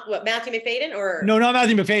one? Matthew McFadden or no, not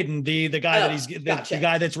Matthew McFadden, the guy the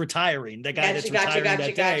guy that's retiring, the guy that's retiring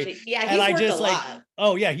that day. Yeah, he's worked a lot.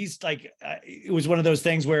 Oh yeah, he's like, it was one of those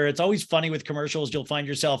things where it's always funny with commercials. You'll find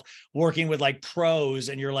yourself working with like pros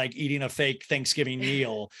and you're like eating a fake Thanksgiving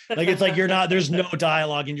meal. Like it's like there's no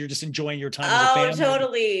dialogue and you're just enjoying your time as a family.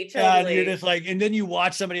 Totally. And you're just like, and then you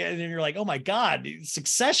watch somebody and then you're like, oh my God,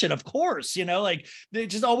 Succession, of course, like it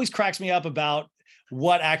just always cracks me up about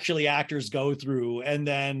what actually actors go through. And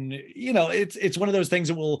then, it's one of those things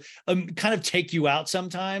that will kind of take you out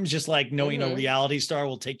sometimes, just like knowing a reality star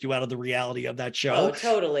will take you out of the reality of that show. Oh,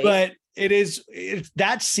 totally. But it's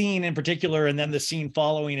that scene in particular. And then the scene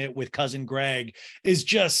following it with cousin Greg is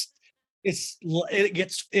just, it's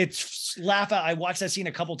laugh out. I watched that scene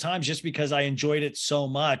a couple times just because I enjoyed it so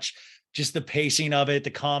much. Just the pacing of it, the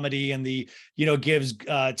comedy, and the, gives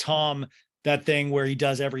Tom that thing where he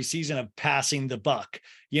does every season of passing the buck,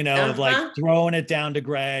 of like throwing it down to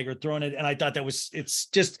Greg or throwing it. And I thought it's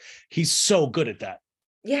just, he's so good at that.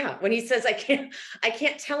 Yeah. When he says, I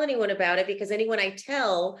can't tell anyone about it because anyone I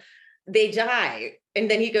tell, they die. And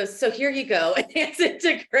then he goes, so here you go. And hands it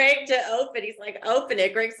to Greg to open. He's like, open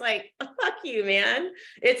it. Greg's like, fuck you, man.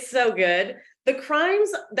 It's so good. The crimes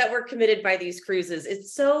that were committed by these cruises,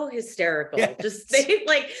 it's so hysterical. Yes. Just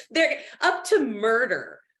they're up to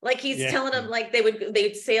murder. Like he's telling them like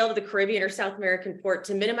they'd sail to the Caribbean or South American port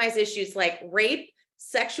to minimize issues like rape,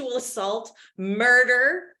 sexual assault,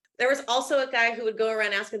 murder. There was also a guy who would go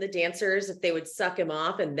around asking the dancers if they would suck him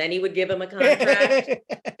off and then he would give him a contract.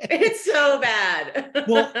 It's so bad.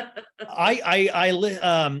 Well,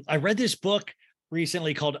 I read this book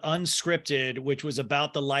recently called Unscripted, which was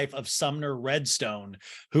about the life of Sumner Redstone,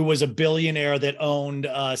 who was a billionaire that owned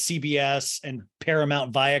CBS and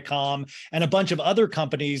Paramount Viacom and a bunch of other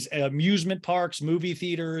companies, amusement parks, movie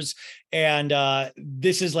theaters. And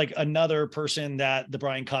this is like another person that the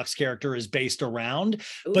Brian Cox character is based around.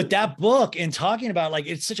 Ooh. But that book, in talking about, like,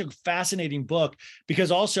 it's such a fascinating book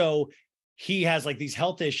because also he has like these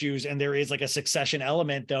health issues and there is like a succession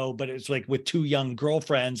element though, but it's like with two young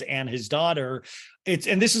girlfriends and his daughter.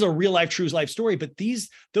 And this is a real life, true life story, but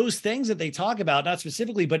those things that they talk about, not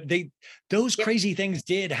specifically, but those crazy things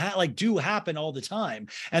do happen all the time.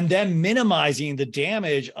 And then minimizing the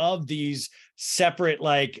damage of these separate,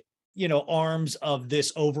 arms of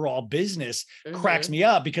this overall business cracks me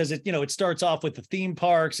up because it starts off with the theme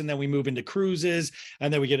parks and then we move into cruises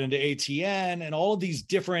and then we get into ATN and all of these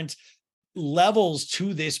different levels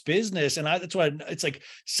to this business. And that's why it's like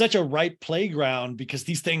such a right playground because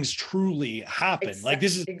these things truly happen. Like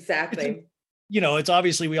this is exactly, it's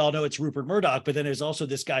obviously, we all know it's Rupert Murdoch, but then there's also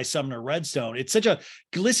this guy, Sumner Redstone. It's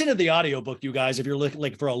listen to the audiobook, you guys, if you're looking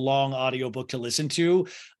like for a long audiobook to listen to.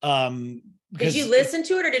 Did you listen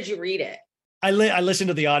to it or did you read it? I listened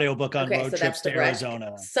to the audiobook on road trips to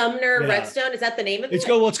Arizona. Sumner Redstone, is that the name of it? It's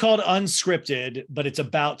called Unscripted, but it's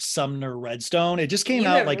about Sumner Redstone. It just came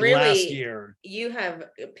out last year. You have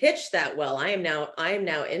pitched that well. I am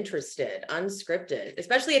now interested. Unscripted,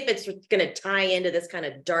 especially if it's going to tie into this kind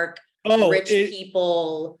of dark, rich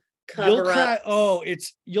people cover up.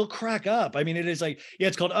 You'll crack up. I mean, it is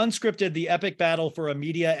it's called Unscripted: The Epic Battle for a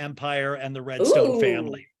Media Empire and the Redstone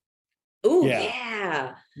Family. Ooh,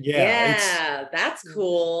 yeah. That's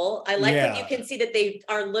cool. I like that you can see that they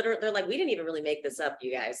are literally, they're like, we didn't even really make this up,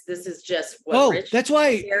 you guys. This is just what rich,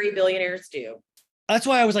 scary billionaires do. That's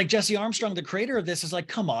why I was like, Jesse Armstrong, the creator of this, is like,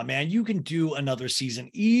 come on, man, you can do another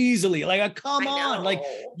season easily. Like, come on. Like,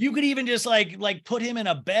 you could even just like put him in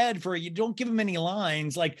a bed you don't give him any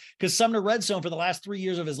lines. Like, because Sumner Redstone for the last 3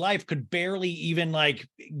 years of his life could barely even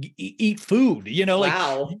eat food,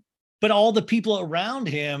 Wow. But all the people around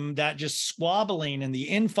him, that just squabbling and the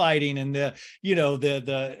infighting and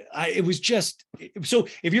it was just, so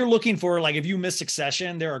if you're looking for if you miss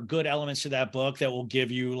Succession, there are good elements to that book that will give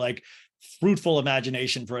you fruitful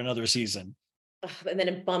imagination for another season. And then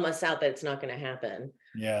it bum us out that it's not going to happen.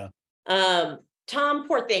 Yeah. Tom,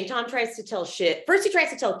 poor thing. Tom tries to tell shit. First, he tries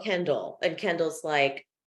to tell Kendall, and Kendall's like,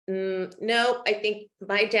 no, I think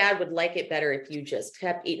my dad would like it better if you just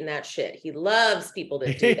kept eating that shit. He loves people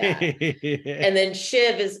that do that. And then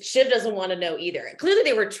Shiv doesn't want to know either. Clearly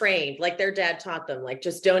they were trained, like their dad taught them, like,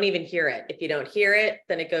 just don't even hear it. If you don't hear it,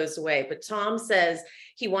 then it goes away. But Tom says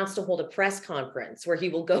he wants to hold a press conference where he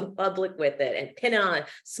will go public with it and pin on a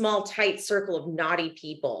small, tight circle of naughty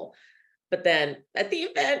people. But then at the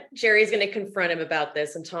event, Jerry's going to confront him about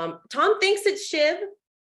this. And Tom thinks it's Shiv,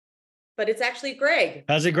 but it's actually Greg.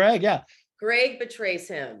 How's it, Greg? Yeah. Greg betrays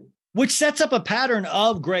him. Which sets up a pattern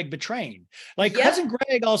of Greg betraying. Like Cousin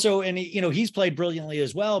Greg also, and he's played brilliantly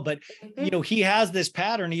as well, but he has this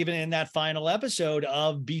pattern even in that final episode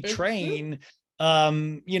of betraying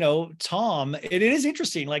Tom. It is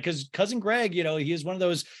interesting, like, because Cousin Greg, he is one of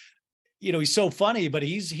those, he's so funny, but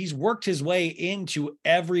he's worked his way into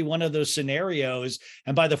every one of those scenarios.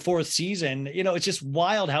 And by the fourth season, it's just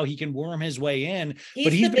wild how he can worm his way in.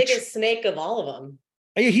 He's the biggest snake of all of them.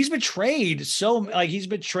 He's betrayed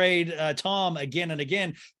Tom again and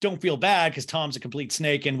again. Don't feel bad, because Tom's a complete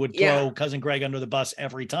snake and would throw Cousin Greg under the bus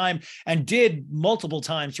every time, and did multiple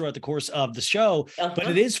times throughout the course of the show. But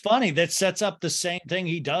it is funny that sets up the same thing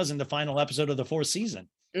he does in the final episode of the fourth season.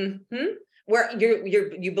 Where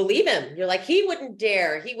you believe him. You're like, he wouldn't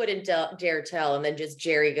dare tell. And then just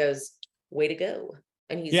Jerry goes, way to go.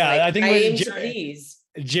 And he's like, I aim to please.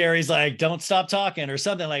 Jerry's like, don't stop talking, or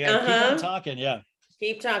something like that. Keep on talking. Yeah.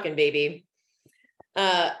 Keep talking, baby.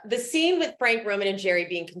 The scene with Frank, Roman, and Jerry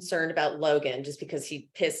being concerned about Logan just because he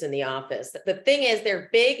pissed in the office. The thing is, they're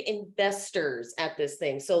big investors at this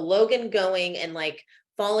thing. So Logan going and like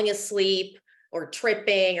falling asleep or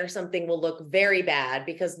tripping or something will look very bad,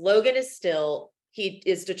 because Logan he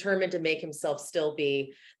is determined to make himself still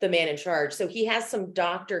be the man in charge. So he has some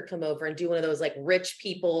doctor come over and do one of those like rich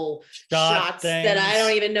people shots that I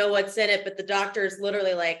don't even know what's in it. But the doctor is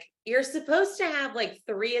literally like, you're supposed to have like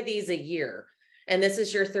 3 of these a year, and this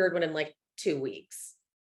is your 3rd one in like 2 weeks.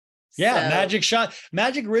 Yeah. So,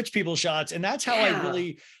 magic rich people shots. And that's how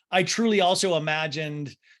I truly also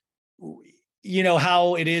imagined,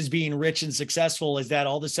 how it is being rich and successful, is that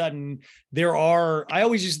all of a sudden I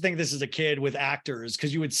always used to think this as a kid with actors,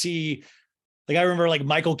 because you would see, like, I remember like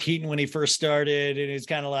Michael Keaton when he first started, and it's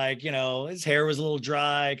kind of like, his hair was a little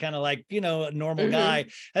dry, kind of like, a normal guy.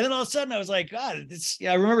 And then all of a sudden I was like, God,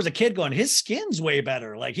 I remember as a kid going, his skin's way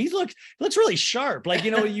better. Like he looks really sharp. Like,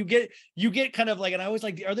 you get kind of like, and I was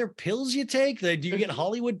like, are there pills you take? Do you get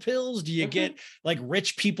Hollywood pills? Do you get like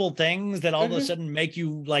rich people things that all of a sudden make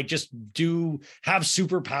you like just have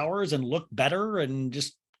superpowers and look better and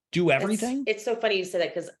just do everything? It's so funny you say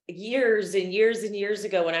that, because years and years and years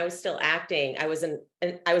ago, when I was still acting, I was in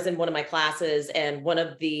one of my classes, and one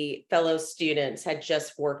of the fellow students had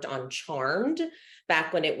just worked on Charmed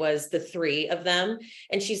back when it was the 3 of them.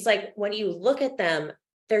 And she's like, when you look at them,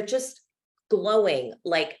 they're just glowing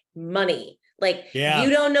like money. Like you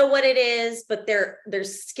don't know what it is, but their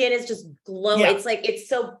skin is just glowing. Yeah. It's like, it's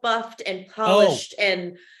so buffed and polished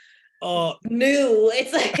and new.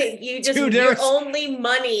 It's like you just your only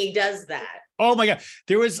money does that. Oh my God.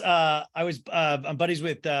 There was I'm buddies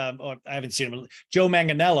with I haven't seen him, Joe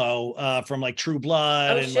Manganiello from like True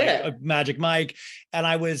Blood and like Magic Mike. And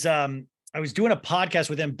I was doing a podcast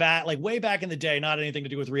with him way back in the day, not anything to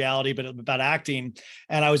do with reality, but about acting.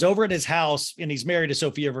 And I was over at his house, and he's married to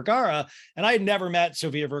Sofia Vergara. And I had never met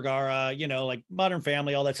Sofia Vergara, like Modern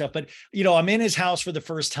Family, all that stuff. But, I'm in his house for the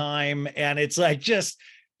first time, and it's like, just,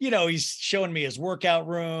 he's showing me his workout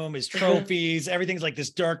room, his trophies, everything's like this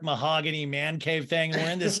dark mahogany man cave thing. And we're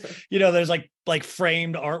in this, there's like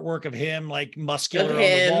framed artwork of him, like muscular on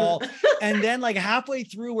the wall. And then like halfway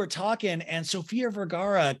through we're talking, and Sofia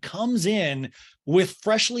Vergara comes in with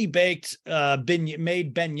freshly baked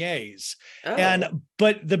made beignets.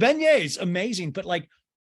 But the beignets, amazing. But like,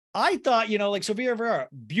 I thought, like Sofia Vergara,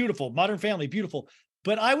 beautiful, Modern Family, beautiful.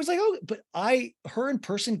 But I was like, her in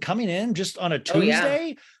person coming in just on a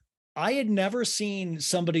Tuesday, I had never seen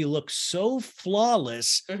somebody look so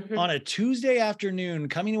flawless on a Tuesday afternoon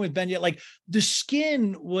coming in with beignet. Like the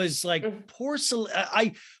skin was like porcelain.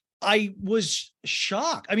 I was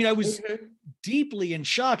shocked. I mean, I was deeply in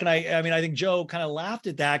shock. And I think Joe kind of laughed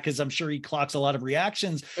at that, because I'm sure he clocks a lot of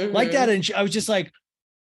reactions like that. And I was just like,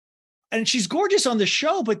 and she's gorgeous on the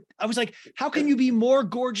show, but I was like, how can you be more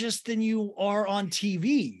gorgeous than you are on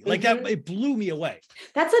TV? Like that, it blew me away.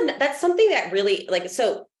 That's something that really, like,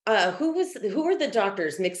 so who were the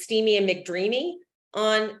doctors? McSteamy and McDreamy?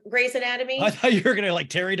 on Grey's Anatomy. I thought you were gonna like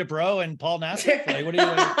Terry DeBro and Paul Nassif. Like, what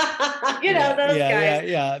are you? You know, those guys.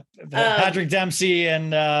 Yeah. Patrick Dempsey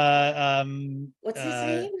and what's his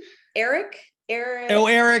name? Eric. Oh,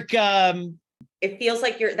 Eric. It feels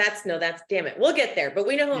like that's damn it. We'll get there, but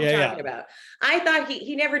we know who I'm talking about. I thought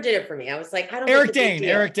he never did it for me. I was like, I don't. Eric Dane.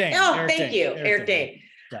 Eric Dane. Oh, Eric thank Dane. you, Eric Dane.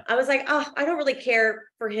 Yeah. I was like, oh, I don't really care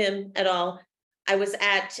for him at all. I was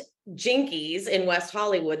at Jinkies in West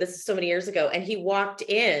Hollywood. This is so many years ago, and he walked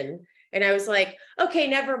in, and I was like, okay,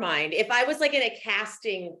 never mind. If I was like in a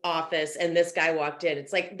casting office and this guy walked in,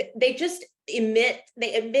 it's like they just emit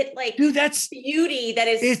like, dude, that's beauty that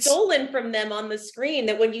is stolen from them on the screen,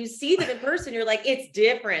 that when you see them in person, you're like, it's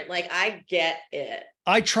different. Like, I get it.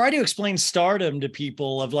 I try to explain stardom to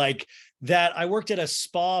people of like that. I worked at a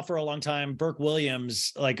spa for a long time, Burke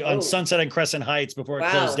Williams, like on Sunset and Crescent Heights before it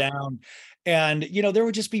closed down. And, you know, there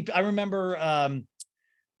would just be, I remember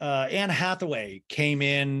Anne Hathaway came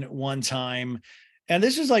in one time, and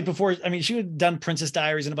this was like before, I mean, she had done Princess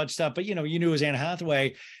Diaries and a bunch of stuff, but you know, you knew it was Anne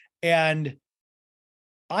Hathaway. And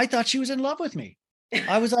I thought she was in love with me.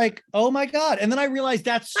 I was like, oh my God. And then I realized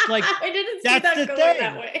that's like, I didn't see that's that the going thing.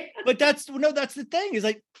 that way. But that's the thing is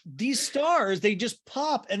like these stars, they just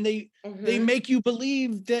pop and they make you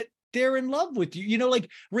believe that they're in love with you. You know, like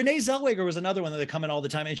Renee Zellweger was another one that they come in all the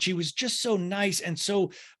time. And she was just so nice and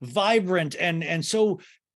so vibrant and so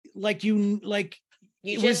like, you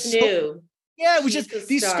just knew. Yeah, it was just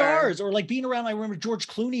these stars, or like being around. I remember George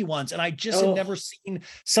Clooney once, and I just had never seen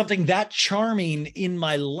something that charming in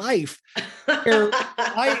my life. I'm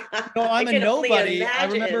a nobody. I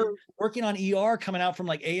remember working on ER, coming out from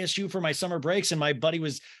like ASU for my summer breaks, and my buddy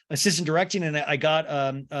was assistant directing, and I got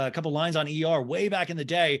a couple lines on ER way back in the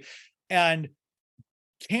day, and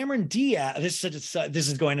Cameron Diaz, this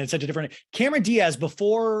is going in such a different. Cameron Diaz,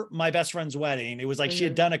 before my best friend's wedding, it was like she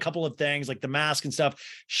had done a couple of things like The Mask and stuff.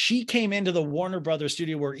 She came into the Warner Brothers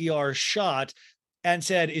studio where ER shot and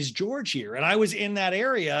said, "Is George here?" And I was in that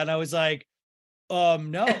area, and I was like,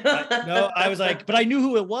 no. I was like, but I knew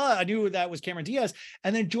who it was. I knew that was Cameron Diaz.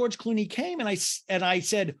 And then George Clooney came, and I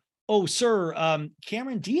said, "Oh, sir,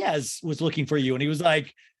 Cameron Diaz was looking for you." And he was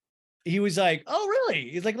like, "Oh,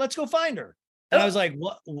 really?" He's like, "Let's go find her." And I was like,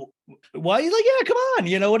 what? Why? He's like, "Yeah, come on.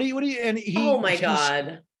 You know, what do you, and he, oh my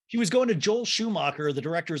God. She was going to Joel Schumacher, the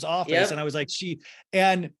director's office. And I was like,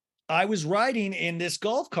 and I was riding in this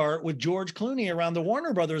golf cart with George Clooney around the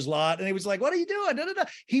Warner Brothers lot. And he was like, "What are you doing?" Da, da, da.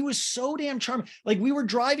 He was so damn charming. Like, we were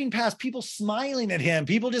driving past, people smiling at him,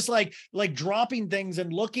 people just like dropping things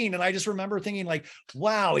and looking. And I just remember thinking like,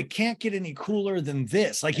 wow, it can't get any cooler than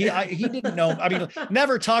this. Like he didn't know. I mean,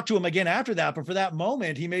 never talked to him again after that. But for that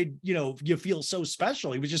moment, he made, you feel so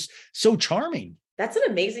special. He was just so charming. That's an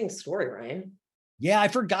amazing story, Ryan. Yeah. I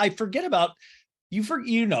forget about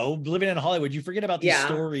living in Hollywood, you forget about these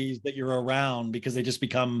stories that you're around because they just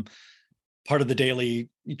become part of the daily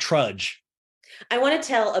trudge. I want to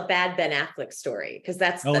tell a bad Ben Affleck story because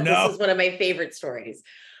this is one of my favorite stories.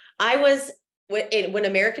 I was when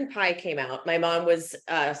American Pie came out, my mom was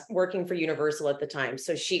working for Universal at the time.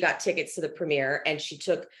 So she got tickets to the premiere, and she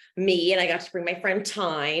took me, and I got to bring my friend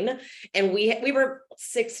Tyne, and we were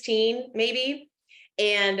 16 maybe.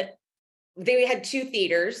 And they had two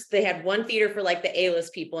theaters. They had one theater for like the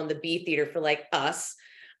A-list people and the B theater for like us.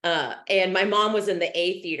 And my mom was in the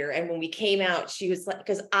A theater. And when we came out, she was like,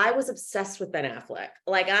 because I was obsessed with Ben Affleck.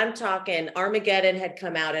 Like, I'm talking Armageddon had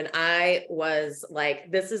come out, and I was like,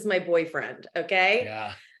 this is my boyfriend. Okay.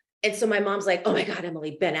 Yeah. And so my mom's like, "Oh my God,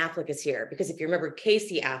 Emily, Ben Affleck is here." Because if you remember,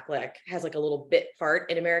 Casey Affleck has like a little bit part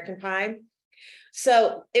in American Pie.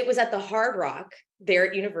 So it was at the Hard Rock there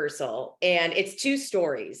at Universal, and it's 2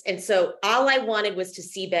 stories. And so all I wanted was to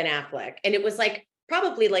see Ben Affleck. And it was like,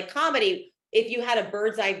 probably like comedy, if you had a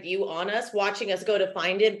bird's eye view on us, watching us go to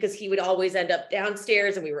find him, because he would always end up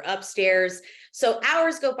downstairs and we were upstairs. So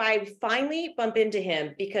hours go by, we finally bump into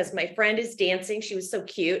him because my friend is dancing. She was so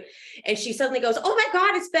cute. And she suddenly goes, "Oh my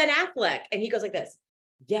God, it's Ben Affleck." And he goes like this,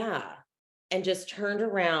 "Yeah." And just turned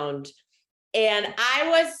around. And I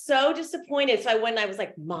was so disappointed. So I went and I was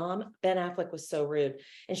like, "Mom, Ben Affleck was so rude."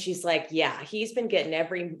 And she's like, "Yeah, he's been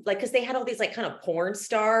getting because they had all these like kind of porn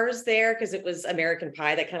stars there, because it was American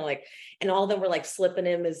Pie, that kind of like, and all of them were like slipping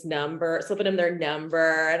him their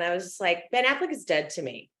number. And I was just like, Ben Affleck is dead to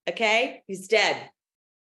me. Okay. He's dead.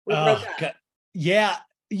 We broke up. God. Yeah.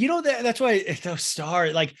 That's why those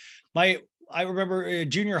stars, like I remember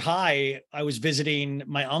junior high, I was visiting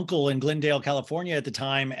my uncle in Glendale, California at the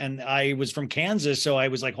time. And I was from Kansas. So I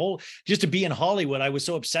was like, just to be in Hollywood, I was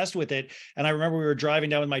so obsessed with it. And I remember we were driving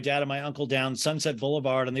down with my dad and my uncle down Sunset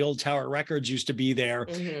Boulevard, and the old Tower Records used to be there.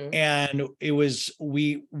 And it was,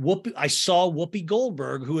 I saw Whoopi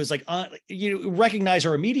Goldberg, who was like, you recognize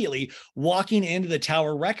her immediately, walking into the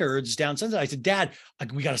Tower Records down Sunset. I said, Dad,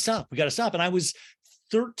 we got to stop. We got to stop. And I was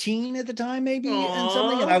 13 at the time, maybe. Aww. And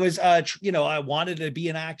something. And I was, I wanted to be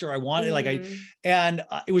an actor. I wanted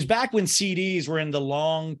it was back when CDs were in the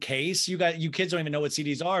long case. You kids don't even know what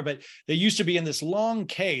CDs are, but they used to be in this long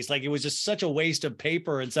case. Like, it was just such a waste of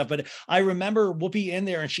paper and stuff. But I remember Whoopi in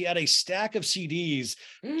there, and she had a stack of CDs,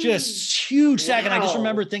 just huge stack. And I just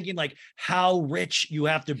remember thinking, like, how rich you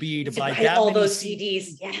have to be to buy that all many those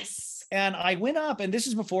CDs. Yes. And I went up, and this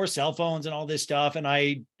is before cell phones and all this stuff. And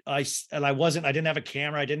I didn't have a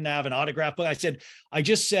camera. I didn't have an autograph book. I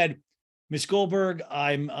just said, Miss Goldberg,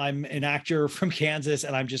 I'm an actor from Kansas,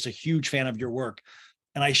 and I'm just a huge fan of your work.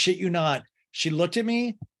 And I shit you not, she looked at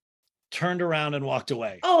me, turned around, and walked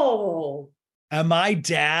away. Oh. And my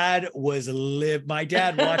dad watched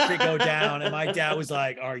it go down. And my dad was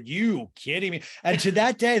like, are you kidding me? And to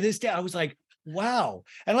this day, I was like, wow.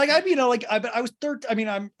 And like, I was 13. I mean,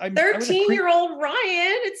 I'm 13-year-old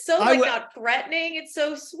Ryan. It's so not threatening. It's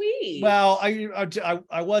so sweet. Well,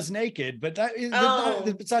 I was naked, but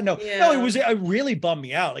it really bummed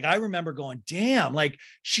me out. Like, I remember going, damn, like,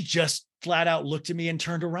 she just flat out looked at me and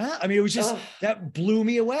turned around. I mean, it was just, that blew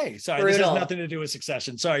me away. Sorry, Brutal. This has nothing to do with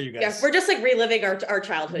Succession. Sorry, you guys. Yeah, we're just like reliving our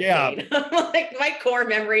childhood. Yeah. Like, my core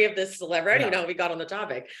memory of this celebrity, we got on the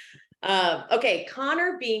topic. Okay,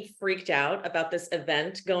 Connor being freaked out about this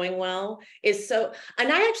event going well is so,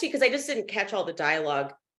 and I actually, because I just didn't catch all the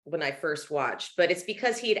dialogue when I first watched, but it's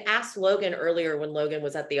because he had asked Logan earlier when Logan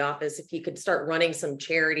was at the office if he could start running some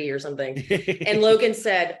charity or something. And Logan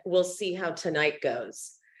said, we'll see how tonight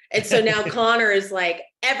goes. And so now Connor is like,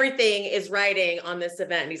 everything is riding on this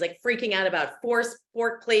event. And he's like freaking out about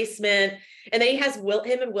fork placement. And then he has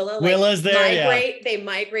him and Willa Willa's there, migrate. They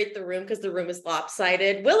migrate the room because the room is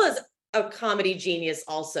lopsided. Willa's a comedy genius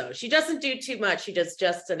also. She doesn't do too much. She does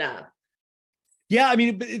just enough. Yeah. I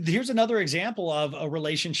mean, here's another example of a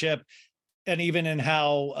relationship, and even in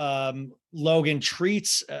how Logan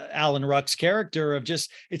treats Alan Ruck's character of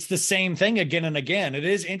just, it's the same thing again and again. It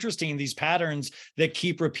is interesting, these patterns that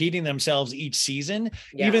keep repeating themselves each season,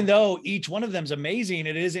 even though each one of them's amazing.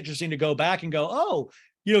 It is interesting to go back and go, oh,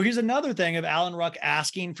 here's another thing of Alan Ruck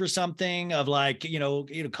asking for something, of like,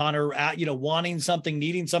 Connor, wanting something,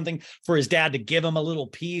 needing something for his dad to give him a little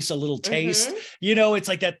piece, a little taste. It's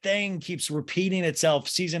like that thing keeps repeating itself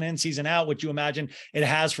season in, season out, what you imagine it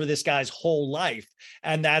has for this guy's whole life.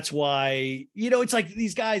 And that's why, it's like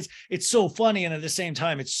these guys, it's so funny. And at the same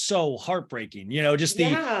time, it's so heartbreaking, just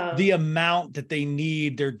the amount that they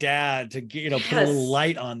need their dad to, put a little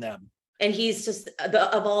light on them. And he's just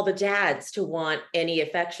of all the dads to want any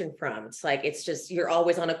affection from. It's like, it's just, you're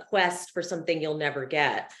always on a quest for something you'll never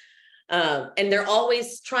get. And they're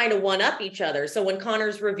always trying to one up each other. So when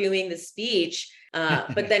Connor's reviewing the speech,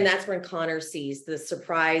 but then that's when Connor sees the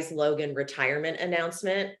surprise Logan retirement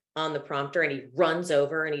announcement on the prompter, and he runs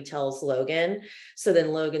over and he tells Logan. So then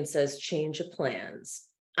Logan says, change of plans.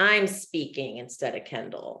 I'm speaking instead of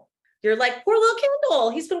Kendall. You're like, poor little Kendall.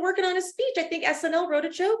 He's been working on his speech. I think SNL wrote a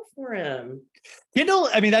joke for him. Kendall,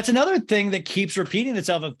 I mean, that's another thing that keeps repeating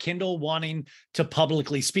itself, of Kendall wanting to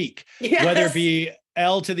publicly speak, whether it be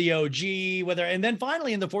L to the OG, and then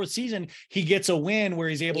finally in the fourth season, he gets a win where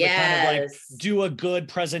he's able to kind of like do a good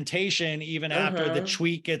presentation, even after the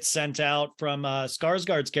tweet gets sent out from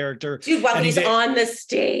Skarsgård's character. Dude, while he's on the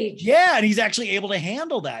stage. Yeah. And he's actually able to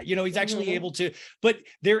handle that. He's actually able to, but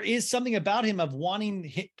there is something about him of wanting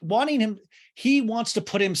him. He wants to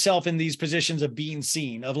put himself in these positions of being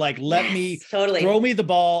seen, of like, let me throw me the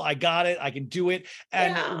ball. I got it. I can do it.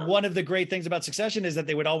 And one of the great things about Succession is that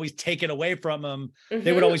they would always take it away from him.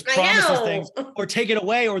 They would always promise these things or take it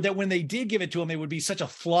away, or that when they did give it to him, it would be such a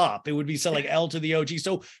flop. It would be so like L to the OG,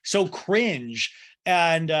 so cringe.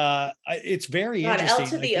 And it's very interesting.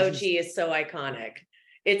 L to the OG is so iconic.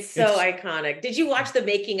 It's iconic. Did you watch the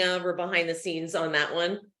making of or behind the scenes on that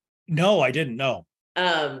one? No, I didn't know.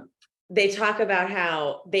 They talk about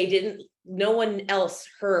how no one else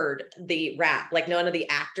heard the rap. Like, none of the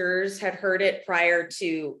actors had heard it prior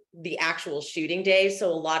to the actual shooting day. So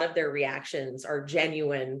a lot of their reactions are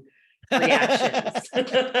genuine reactions.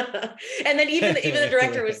 And then even the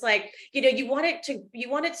director was like, you want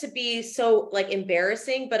it to be so like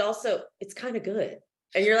embarrassing, but also it's kind of good.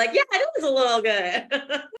 And you're like, yeah, it was a little good.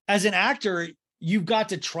 As an actor, you've got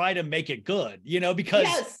to try to make it good,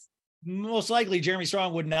 because most likely Jeremy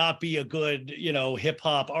Strong would not be a good, hip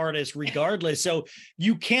hop artist regardless. So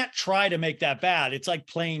you can't try to make that bad. It's like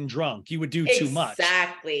playing drunk. You would do too much.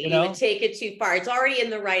 Exactly. You would take it too far. It's already in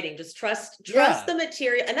the writing. Just trust the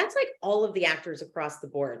material. And that's like all of the actors across the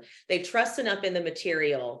board. They trust enough in the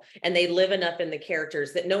material and they live enough in the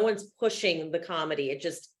characters that no one's pushing the comedy. It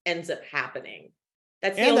just ends up happening.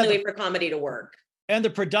 That's the only way for comedy to work. And the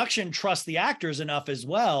production trusts the actors enough as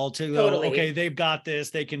well to go, okay, they've got this,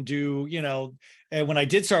 they can do, and when I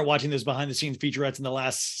did start watching those behind the scenes featurettes in the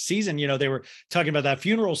last season, they were talking about that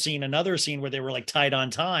funeral scene, another scene where they were like tight on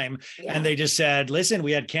time. Yeah. And they just said, listen,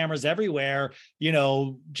 we had cameras everywhere,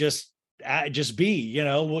 just be,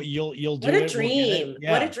 you'll do what a dream.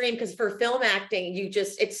 Yeah. What a dream. Cause for film acting,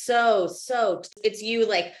 it's it's you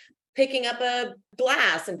like picking up a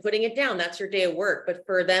glass and putting it down. That's your day of work. But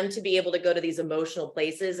for them to be able to go to these emotional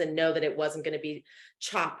places and know that it wasn't going to be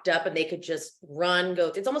chopped up and they could just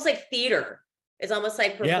go. It's almost like theater. It's almost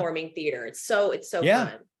like performing theater. It's so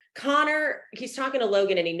fun. Connor, he's talking to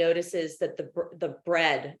Logan and he notices that the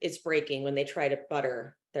bread is breaking when they try to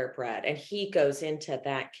butter their bread. And he goes into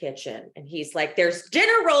that kitchen and he's like, there's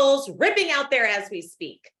dinner rolls ripping out there as we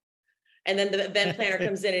speak. And then the event planner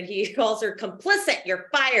comes in and he calls her complicit. You're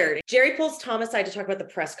fired. Jerry pulls Tom aside to talk about the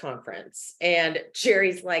press conference. And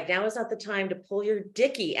Jerry's like, now is not the time to pull your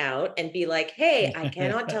dickie out and be like, hey, I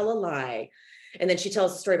cannot tell a lie. And then she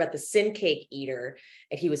tells the story about the sin cake eater.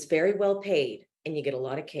 And he was very well paid and you get a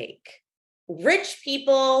lot of cake. Rich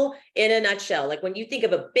people in a nutshell. Like when you think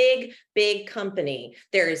of a big, big company,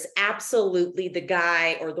 there is absolutely the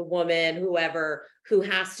guy or the woman, whoever, who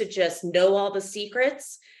has to just know all the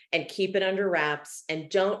secrets and keep it under wraps and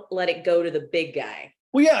don't let it go to the big guy.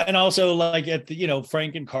 Well, yeah. And also like at the,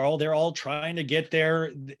 Frank and Carl, they're all trying to get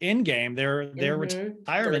their in game, their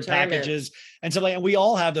retirement packages. And so like, we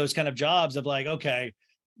all have those kind of jobs of like, okay,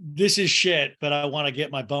 this is shit, but I want to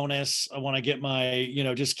get my bonus. I want to get my,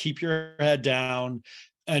 just keep your head down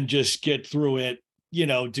and just get through it,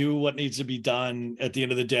 do what needs to be done at the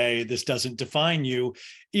end of the day. This doesn't define you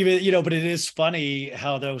even, but it is funny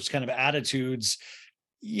how those kind of attitudes,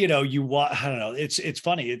 I don't know. It's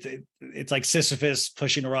funny. It's like Sisyphus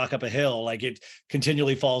pushing a rock up a hill. Like it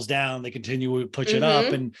continually falls down. They continue to push it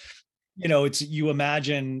up. And, you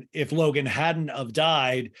imagine if Logan hadn't have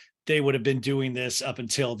died, they would have been doing this up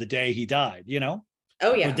until the day he died,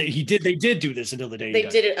 Oh yeah. They did do this until the day they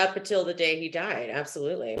did it up until the day he died.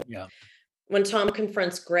 Absolutely. Yeah. When Tom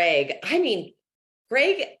confronts Greg,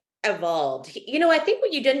 Greg evolved. I think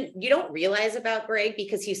what you don't realize about Greg,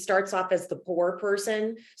 because he starts off as the poor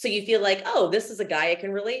person. So you feel like, oh, this is a guy I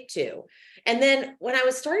can relate to. And then when I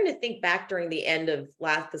was starting to think back during the end of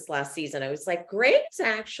this last season, I was like, Greg is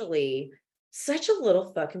actually such a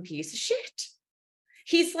little fucking piece of shit.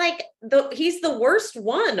 He's like, he's the worst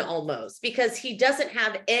one almost, because he doesn't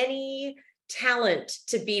have any talent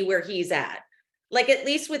to be where he's at. Like, at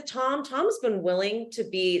least with Tom's been willing to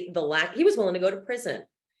be he was willing to go to prison.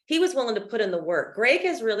 He was willing to put in the work. Greg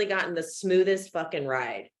has really gotten the smoothest fucking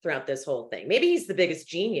ride throughout this whole thing. Maybe he's the biggest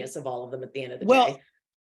genius of all of them at the end of the day.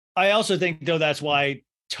 I also think, though, that's why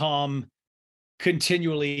Tom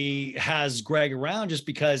continually has Greg around, just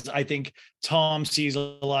because I think Tom sees a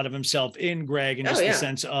lot of himself in Greg, and just the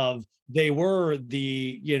sense of they were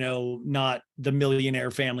the, not the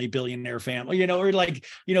millionaire family, billionaire family, or like,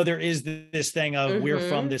 there is this thing of we're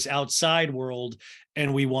from this outside world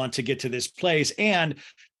and we want to get to this place. And,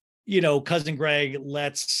 cousin Greg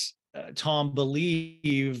lets Tom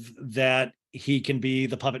believe that he can be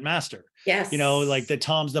the puppet master. Yes. Like that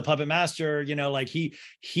Tom's the puppet master, like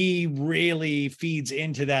he really feeds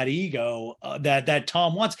into that ego that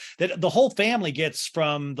Tom wants, that the whole family gets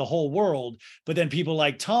from the whole world. But then people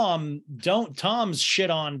like Tom's shit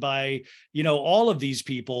on by, all of these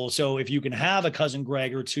people. So if you can have a cousin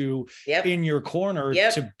Greg or two in your corner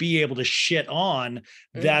to be able to shit on,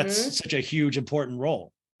 that's such a huge, important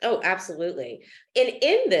role. Oh, absolutely. And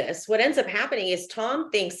in this, what ends up happening is Tom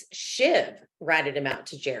thinks Shiv ratted him out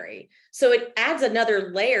to Jerry. So it adds another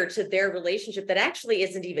layer to their relationship that actually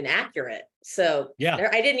isn't even accurate. So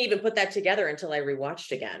I didn't even put that together until I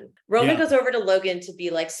rewatched again. Roman goes over to Logan to be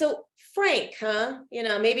like, so Frank, huh?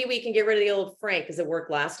 Maybe we can get rid of the old Frank because it worked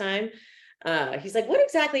last time. He's like, what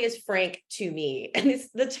exactly is Frank to me? And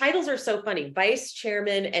the titles are so funny: vice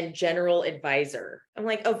chairman and general advisor. I'm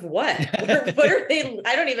like, of what? What are they?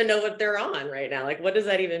 I don't even know what they're on right now. Like, what does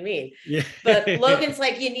that even mean? Yeah. But Logan's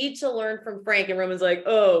like, you need to learn from Frank. And Roman's like,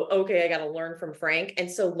 oh, okay, I got to learn from Frank. And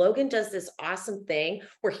so Logan does this awesome thing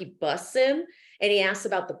where he busts him and he asks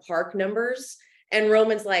about the park numbers. And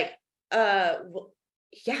Roman's like,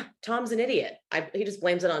 yeah, Tom's an idiot. He just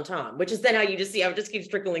blames it on Tom, which is then how you just see how it just keeps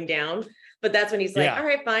trickling down. But that's when he's like, all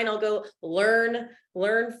right, fine, I'll go learn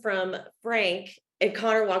from Frank. And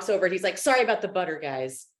Connor walks over and he's like, sorry about the butter,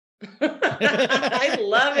 guys. I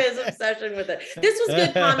love his obsession with it. This was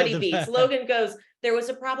good comedy beats. Logan goes, there was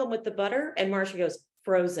a problem with the butter. And Marsha goes,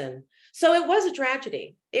 frozen. So it was a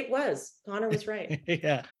tragedy. It was. Connor was right.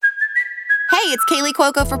 Yeah. Hey, it's Kaylee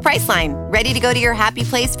Cuoco for Priceline. Ready to go to your happy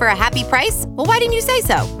place for a happy price? Well, why didn't you say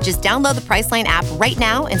so? Just download the Priceline app right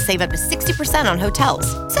now and save up to 60% on hotels.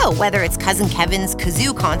 So whether it's Cousin Kevin's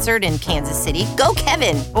Kazoo Concert in Kansas City, go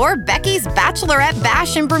Kevin, or Becky's Bachelorette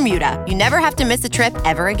Bash in Bermuda, you never have to miss a trip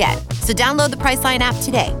ever again. So download the Priceline app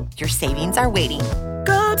today. Your savings are waiting.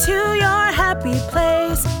 Go to your happy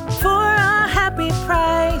place for a happy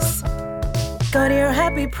price. Go to your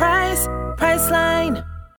happy price, Priceline.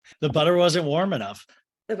 The butter wasn't warm enough.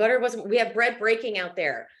 The butter wasn't, we have bread breaking out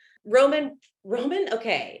there. Roman,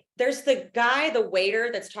 okay. There's the guy, the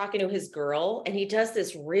waiter that's talking to his girl, and he does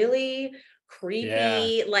this really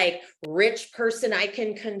creepy, like rich person, I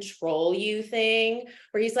can control you thing,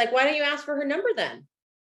 where he's like, why don't you ask for her number then?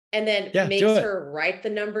 And then makes her write the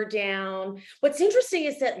number down. What's interesting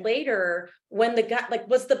is that later, when the guy, like,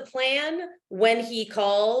 was the plan when he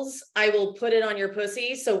calls, I will put it on your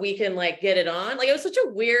pussy so we can like get it on. Like, it was such a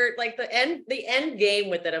weird, like the end game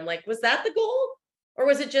with it. I'm like, was that the goal, or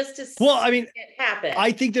was it just to? Well, I mean, it happened.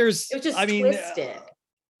 I think it was just twisted.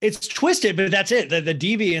 It's twisted, but that's it. The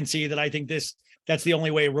deviancy that I think that's the only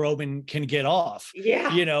way Roman can get off.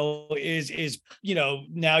 Yeah. Is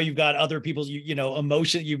now you've got other people's,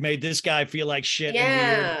 emotion. You've made this guy feel like shit. Yeah.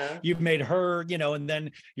 And weird. You've made her, and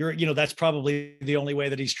then that's probably the only way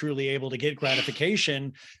that he's truly able to get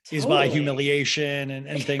gratification is by humiliation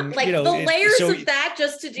and things. Like the layers of that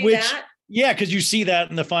just to do that. Yeah, because you see that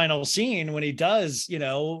in the final scene when he does,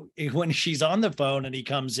 when she's on the phone and he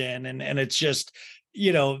comes in and it's just,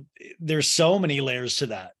 there's so many layers to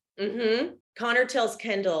that. Mm-hmm. Connor tells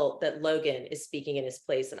Kendall that Logan is speaking in his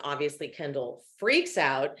place, and obviously Kendall freaks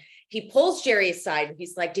out. He pulls Jerry aside and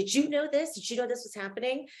he's like, did you know this? Did you know this was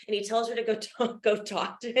happening? And he tells her to go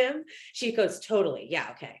talk to him. She goes, totally. Yeah.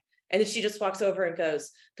 Okay. And then she just walks over and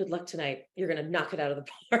goes, good luck tonight. You're going to knock it out of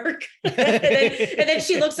the park. and then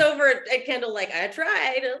she looks over at Kendall like, I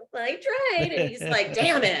tried. And he's like,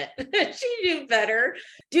 damn it. She knew better.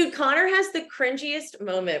 Dude, Connor has the cringiest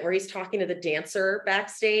moment where he's talking to the dancer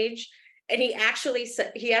backstage. And he actually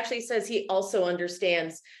says he also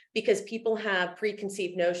understands because people have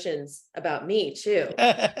preconceived notions about me too.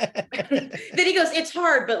 Then he goes, it's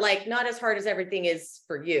hard, but like not as hard as everything is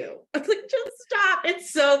for you. I'm like, just stop.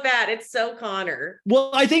 It's so bad. It's so Connor.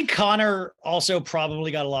 Well, I think Connor also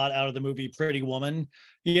probably got a lot out of the movie Pretty Woman.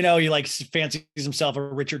 He like fancies himself a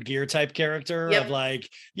Richard Gere type character of like,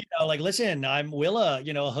 listen, I'm Willa,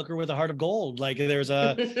 a hooker with a heart of gold. Like there's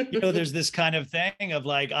there's this kind of thing of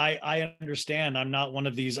like, I understand I'm not one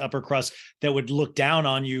of these upper crust that would look down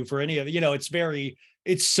on you for any of it.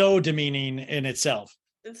 It's so demeaning in itself.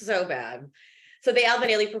 It's so bad. So the Alvin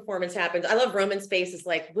Ailey performance happens. I love Roman's face is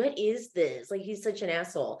like, what is this? Like, he's such an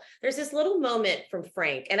asshole. There's this little moment from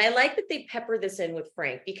Frank. And I like that they pepper this in with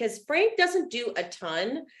Frank because Frank doesn't do a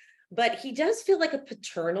ton, but he does feel like a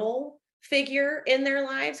paternal figure in their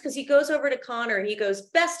lives because he goes over to Connor and he goes,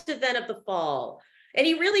 best event of the fall. And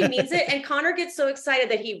he really means it. And Connor gets so excited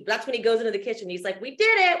that's when he goes into the kitchen. He's like, we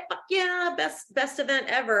did it. Fuck yeah. Best event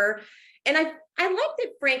ever. And I like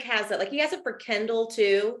that Frank has that. Like he has it for Kendall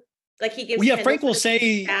too. Like he gives Frank will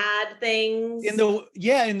say bad things in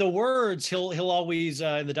the words. He'll always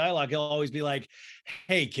in the dialogue, he'll always be like,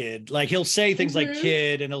 hey kid, like he'll say things like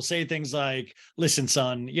kid, and he'll say things like, listen,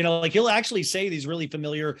 son, like he'll actually say these really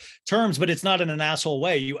familiar terms, but it's not in an asshole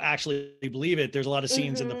way. You actually believe it. There's a lot of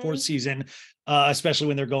scenes in the fourth season, especially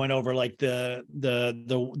when they're going over like the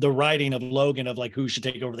writing of Logan of like who should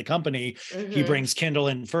take over the company. He brings Kendall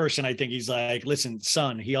in first, and I think he's like, listen,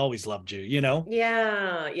 son, he always loved you,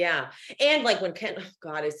 Yeah. And like when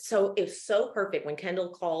it's so perfect when Kendall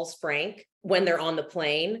calls Frank when they're on the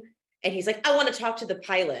plane. And he's like, I want to talk to the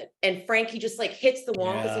pilot. And Frank, he just like hits the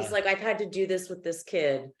wall because he's like, I've had to do this with this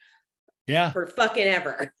kid for fucking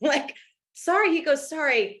ever. Like, sorry. He goes,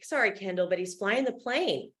 sorry, Kendall, but he's flying the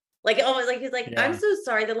plane. Like, almost like, he's like, I'm so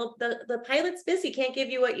sorry. The pilot's busy. Can't give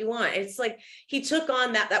you what you want. It's like, he took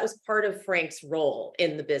on that was part of Frank's role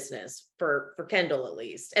in the business for Kendall, at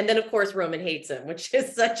least. And then of course, Roman hates him, which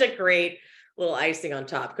is such a great little icing on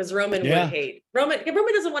top because Roman would hate Roman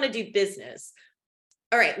doesn't want to do business.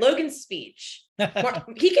 All right, Logan's speech.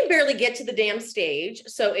 He can barely get to the damn stage,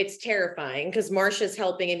 so it's terrifying because Marsha's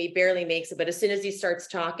helping him. He barely makes it, but as soon as he starts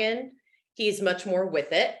talking, he's much more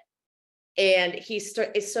with it. And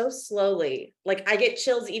it's so slowly, like I get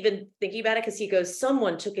chills even thinking about it, because he goes,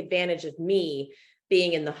 someone took advantage of me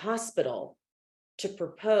being in the hospital to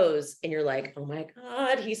propose. And you're like, oh my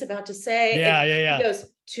God, he's about to say, he goes,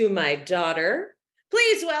 to my daughter,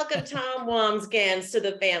 please welcome Tom Wambsgans to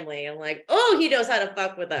the family. I'm like, oh, he knows how to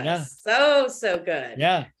fuck with us. So good.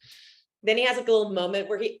 Yeah. Then he has like a little moment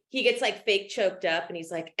where he gets like fake choked up, and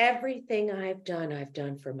he's like, everything I've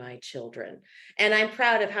done for my children. And I'm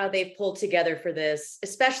proud of how they've pulled together for this,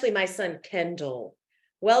 especially my son, Kendall.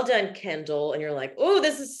 Well done, Kendall. And you're like, oh,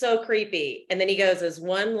 this is so creepy. And then he goes, as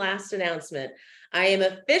one last announcement, I am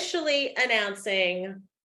officially announcing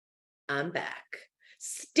I'm back.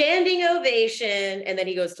 Standing ovation. And then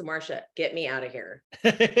he goes to Marcia, get me out of here.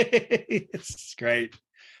 It's great.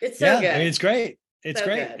 It's so good. I mean, it's great. It's so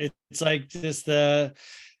great. Good. It's like just the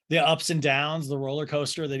ups and downs, the roller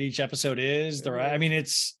coaster that each episode is. I mean,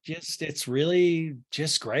 it's really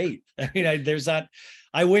just great. I mean, there's not.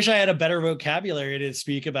 I wish I had a better vocabulary to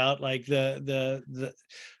speak about like the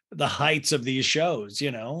heights of these shows,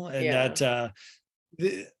 you know, and that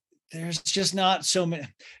there's just not so many.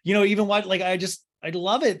 You know, even what like I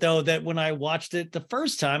love it though, that when I watched it the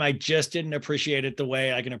first time, I just didn't appreciate it the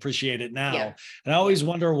way I can appreciate it now. Yeah. And I always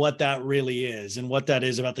wonder what that really is and what that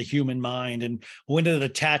is about the human mind and when it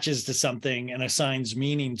attaches to something and assigns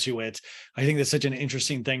meaning to it. I think that's such an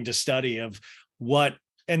interesting thing to study of what,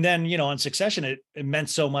 and then, you know, on Succession, it meant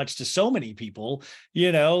so much to so many people,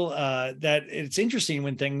 you know, that it's interesting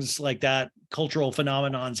when things like that, cultural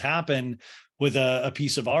phenomenons happen with a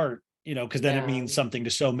piece of art. You know, because then it means something to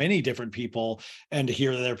so many different people, and to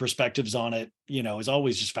hear their perspectives on it, you know, is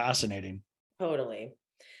always just fascinating. Totally.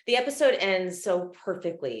 The episode ends so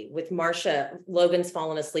perfectly with Marcia. Logan's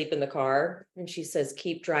fallen asleep in the car, and she says,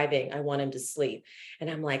 keep driving. I want him to sleep. And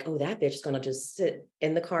I'm like, oh, that bitch is going to just sit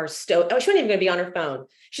in the car. She wasn't even going to be on her phone.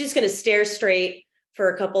 She's just going to stare straight for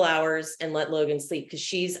a couple hours and let Logan sleep, because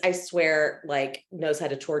she's, I swear, like knows how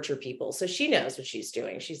to torture people. So she knows what she's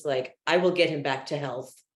doing. She's like, I will get him back to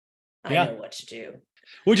health. I know what to do.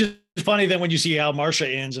 Which is funny then when you see how Marcia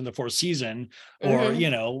ends in the fourth season, or, you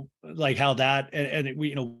know, like how that, and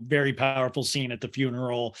you know, very powerful scene at the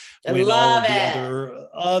funeral when all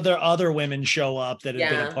of the other women show up that have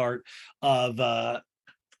been a part of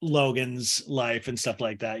Logan's life and stuff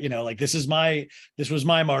like that. You know, like this was my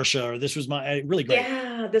Marcia, or this was my, really great.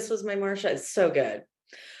 Yeah, this was my Marcia. It's so good.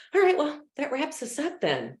 All right, well, that wraps us up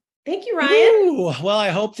then. Thank you, Ryan. Ooh, well, I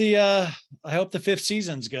hope the fifth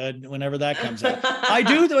season's good whenever that comes out.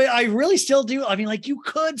 I really still do. I mean, like, you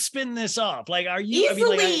could spin this off. Like, are you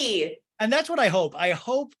easily? I mean, like, and that's what I hope. I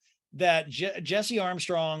hope that Jesse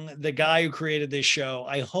Armstrong, the guy who created this show,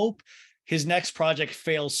 I hope his next project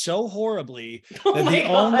fails so horribly that the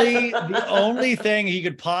only thing he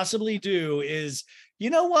could possibly do is,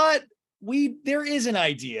 you know what? There is an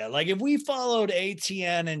idea. Like if we followed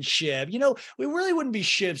ATN and Shiv, you know, we really wouldn't be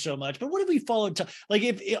Shiv so much, but what if we followed, like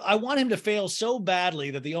if I want him to fail so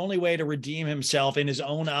badly that the only way to redeem himself in his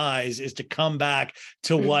own eyes is to come back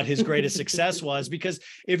to what his greatest success was. Because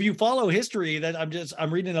if you follow history, that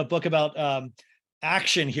I'm reading a book about,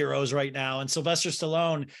 action heroes right now, and Sylvester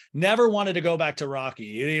Stallone never wanted to go back to Rocky.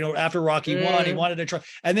 You know, after Rocky 1, he wanted to try,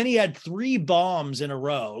 and then he had 3 bombs in a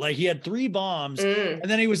row. Like he had 3 bombs, and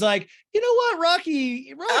then he was like, you know what,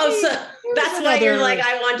 Rocky. Oh, so that's why you're like,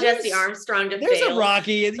 I want Jesse Armstrong to fail. There's a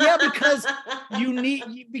Rocky, yeah, because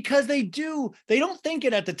because they don't think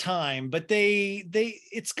it at the time, but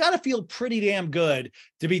it's got to feel pretty damn good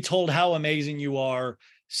to be told how amazing you are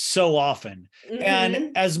so often.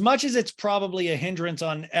 And as much as it's probably a hindrance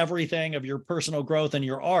on everything of your personal growth and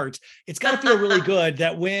your art, it's got to feel really good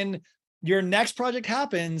that when your next project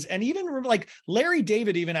happens, and even like Larry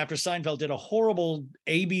David, even after Seinfeld, did a horrible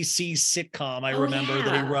ABC sitcom, I remember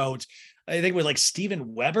that he wrote. I think it was like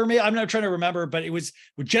Steven Weber. Maybe, I'm not trying to remember, but it was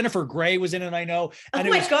with Jennifer Grey was in it, I know. And oh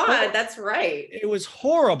my God, that's right. It was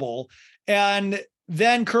horrible. And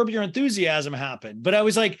then Curb Your Enthusiasm happened. But I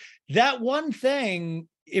was like, that one thing,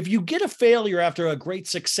 if you get a failure after a great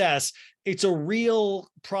success, it's a real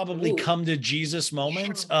probably come to Jesus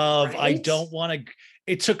moment of, I don't want to,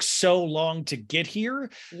 it took so long to get here.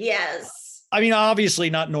 Yes. I mean, obviously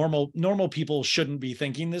not normal people shouldn't be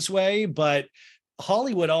thinking this way, but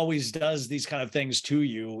Hollywood always does these kind of things to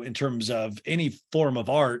you in terms of any form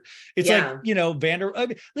of art. It's like, you know,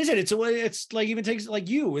 listen, it's like, even takes like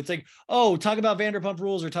you, it's like, oh, talk about Vanderpump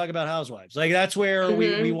Rules or talk about Housewives. Like that's where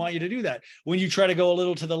we want you to do that. When you try to go a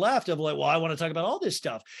little to the left of like, well, I want to talk about all this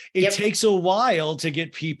stuff. It takes a while to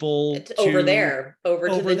get people over there, over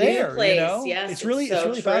to the new place. You know? Yes, it's really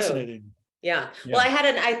fascinating. Yeah. Yeah. Well,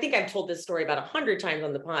 I think I've told this story about 100 times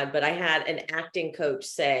on the pod, but I had an acting coach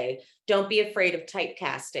say, don't be afraid of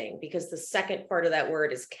typecasting, because the second part of that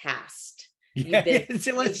word is cast. Yeah,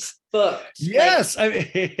 You've booked. yes. I mean,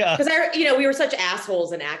 yeah. Because we were such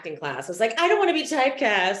assholes in acting class. I was like, I don't want to be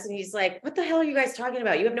typecast. And he's like, what the hell are you guys talking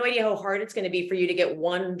about? You have no idea how hard it's going to be for you to get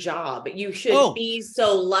one job. You should be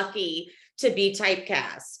so lucky to be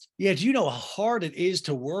typecast. Yeah. Do you know how hard it is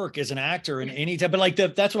to work as an actor in any type? But like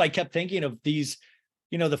that's what I kept thinking of these,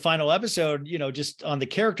 the final episode, just on the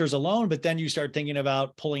characters alone. But then you start thinking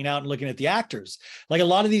about pulling out and looking at the actors. Like a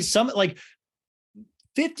lot of these,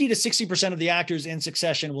 50 to 60% of the actors in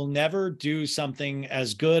Succession will never do something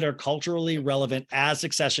as good or culturally relevant as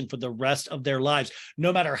Succession for the rest of their lives,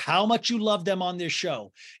 no matter how much you love them on this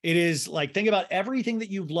show. It is like, think about everything that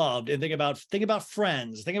you've loved and think about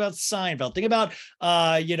Friends, think about Seinfeld, think about,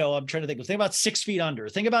 I'm trying to think about 6 Feet Under,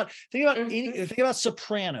 think about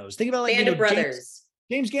Sopranos, think about Band of Brothers.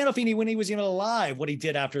 James Gandolfini, when he was alive, what he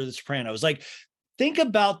did after the Sopranos. Like, think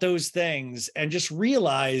about those things and just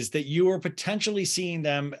realize that you are potentially seeing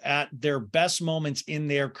them at their best moments in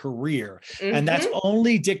their career. Mm-hmm. And that's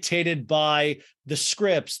only dictated by the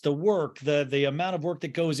scripts, the work, the amount of work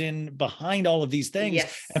that goes in behind all of these things.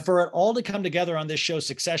 Yes. And for it all to come together on this show,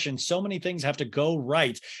 Succession, so many things have to go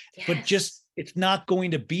right, but just, it's not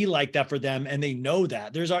going to be like that for them. And they know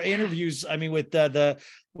that. There's our interviews. I mean, with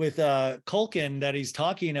Culkin that he's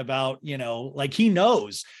talking about, like he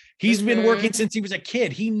knows. He's been working since he was a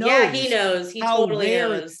kid. He knows. Yeah, he knows. He totally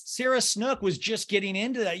knows. Sarah Snook was just getting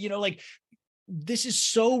into that. This is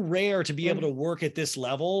so rare to be able to work at this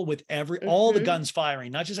level with all the guns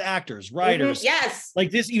firing, not just actors, writers. Yes.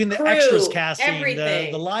 Like this, even the crew, extras casting,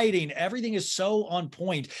 the lighting, everything is so on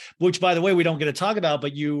point, which by the way, we don't get to talk about,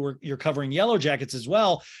 but you're covering Yellow Jackets as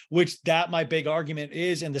well, which my big argument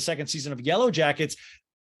is in the second season of Yellow Jackets,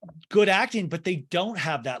 good acting, but they don't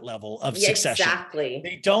have that level of Succession. Exactly.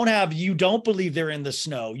 They don't have, you don't believe they're in the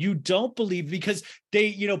snow. You don't believe because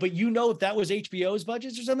they, but if that was HBO's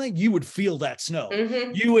budgets or something, you would feel that snow.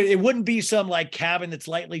 Mm-hmm. It wouldn't be some like cabin that's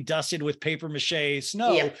lightly dusted with paper mache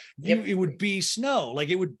snow. It would be snow. Like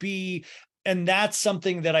it would be, and that's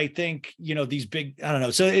something that I think, these big, I don't know.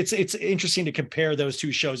 So it's interesting to compare those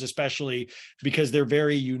two shows, especially because they're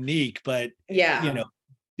very unique, but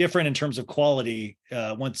different in terms of quality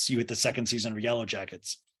once you hit the second season of Yellow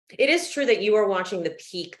Jackets. It is true that you are watching the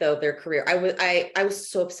peak though of their career. I was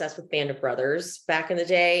so obsessed with Band of Brothers back in the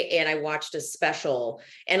day, and I watched a special,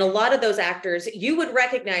 and a lot of those actors, you would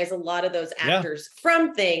recognize a lot of those actors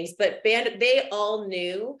from things, but they all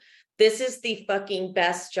knew this is the fucking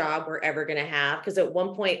best job we're ever going to have, because at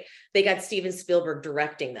one point they got Steven Spielberg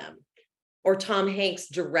directing them or Tom Hanks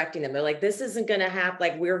directing them. They're like, this isn't going to happen.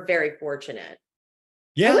 Like, we're very fortunate.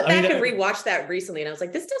 Yeah, I went back and rewatched that recently, and I was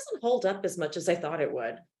like, this doesn't hold up as much as I thought it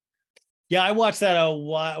would. Yeah, I watched that a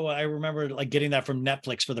while. I remember like getting that from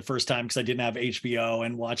Netflix for the first time because I didn't have HBO,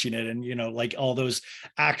 and watching it, and like all those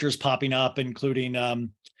actors popping up,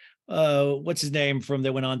 including what's his name from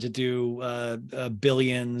that went on to do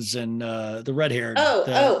Billions, and the red-haired.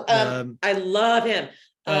 I love him.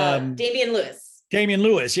 Damian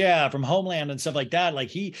Lewis, from Homeland and stuff like that. Like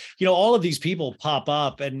he, all of these people pop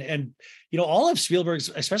up, and all of Spielberg's,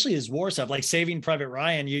 especially his war stuff, like Saving Private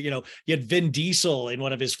Ryan. You had Vin Diesel in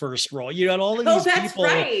one of his first roles. You had all of these people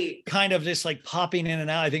kind of just like popping in and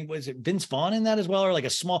out. I think, was it Vince Vaughn in that as well, or like a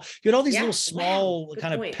small? You had all these little small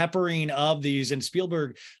kind of peppering of these, and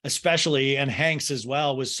Spielberg especially, and Hanks as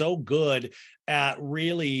well, was so good at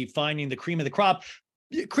really finding the cream of the crop,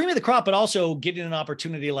 but also getting an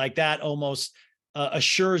opportunity like that almost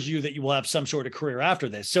assures you that you will have some sort of career after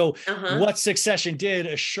this. So what Succession did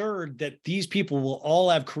assured that these people will all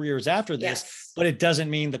have careers after this, but it doesn't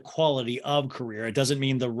mean the quality of career. It doesn't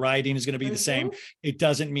mean the writing is going to be the same. It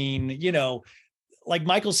doesn't mean, like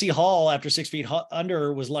Michael C. Hall after 6 Feet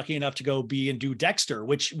Under was lucky enough to go be and do Dexter,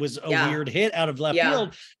 which was a weird hit out of left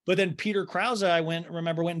field. But then Peter Krause, I went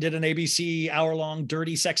and did an ABC hour-long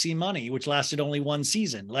Dirty Sexy Money, which lasted only one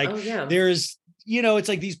season. Like there's, it's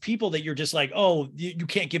like these people that you're just like, oh, you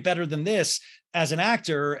can't get better than this as an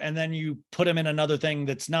actor. And then you put them in another thing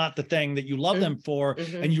that's not the thing that you love them for.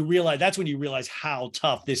 And that's when you realize how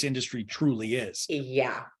tough this industry truly is.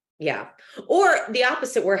 Yeah. Yeah. Or the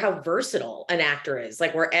opposite, where how versatile an actor is,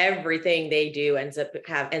 like where everything they do ends up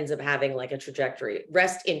having like a trajectory.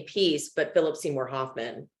 Rest in peace. But Philip Seymour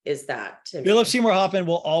Hoffman is that to me. Philip Seymour Hoffman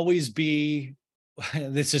will always be,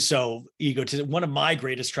 this is so egotistic, one of my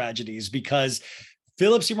greatest tragedies, because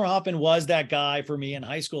Philip Seymour Hoffman was that guy for me in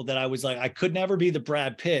high school that I was like, I could never be the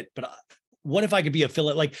Brad Pitt, but what if I could be a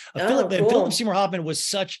Philip? Like Philip Seymour Hoffman was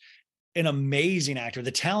such an amazing actor.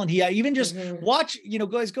 The talent he had, even just watch,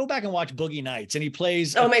 guys, go back and watch Boogie Nights, and he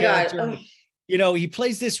plays oh my God. He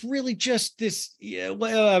plays this really just this,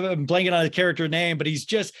 I'm blanking on the character name, but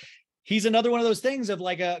he's another one of those things of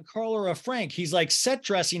like a Carl or a Frank. He's like set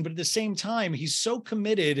dressing, but at the same time, he's so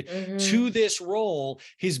committed to this role.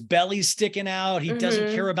 His belly's sticking out. He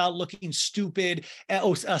doesn't care about looking stupid.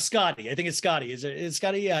 Scotty. I think it's Scotty. Is it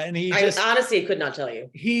Scotty? Yeah. And I honestly could not tell you.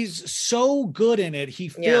 He's so good in it. He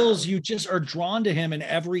feels you just are drawn to him in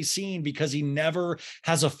every scene because he never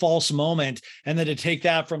has a false moment. And then to take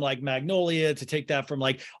that from like Magnolia, to take that from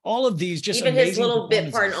like all of these, just even his little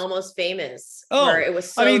bit part in Almost Famous. Oh, where it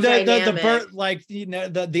was so dynamic. The bird, like, the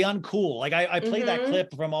uncool. Like I played that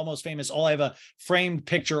clip from Almost Famous. I have a framed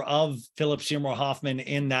picture of Philip Seymour Hoffman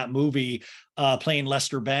in that movie, playing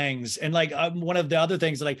Lester Bangs. And like one of the other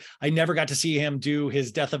things that I never got to see him do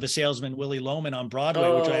his Death of a Salesman, Willie Loman on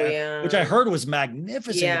Broadway, which I heard was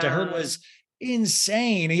magnificent, which I heard was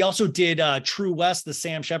insane. He also did True West, the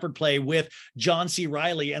Sam Shepard play with John C.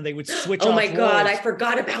 Reilly, and they would switch off roles. God, I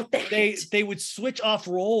forgot about that. They would switch off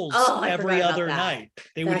roles every other night.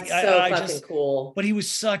 That's so fucking cool. But he was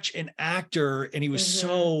such an actor, and he was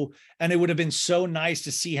and it would have been so nice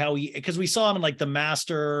to see how because we saw him in like The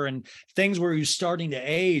Master and things where he was starting to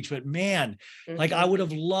age, but man, like I would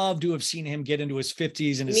have loved to have seen him get into his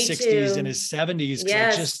 50s and his 60s and his 70s.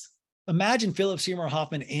 Yes. Imagine Philip Seymour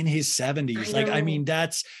Hoffman in his 70s. I mean,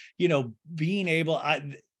 that's, being able,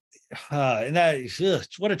 and that,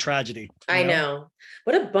 what a tragedy. I know.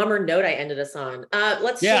 What a bummer note I ended us on.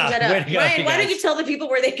 Let's change that up. Ryan, why don't you tell the people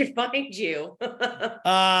where they can find you?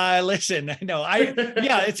 Listen,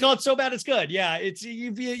 it's called So Bad It's Good. Yeah. It's,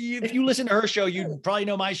 if you listen to her show, you probably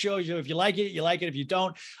know my show. If you like it, you like it. If you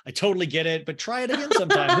don't, I totally get it, but try it again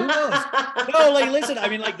sometime. Who knows? No, like, listen,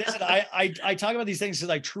 I talk about these things because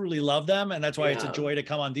I truly love them. And that's why it's a joy to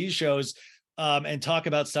come on these shows. And talk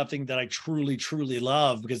about something that I truly, truly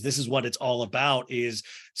love, because this is what it's all about, is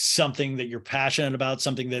something that you're passionate about,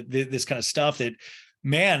 something that this kind of stuff that,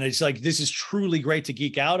 man, it's like, this is truly great to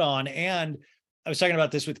geek out on. And I was talking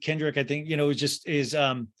about this with Kendrick. I think, is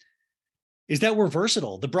that we're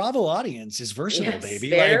versatile. The Bravo audience is versatile,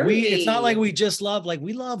 baby. Like it's not like we just love, like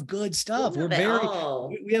we love good stuff.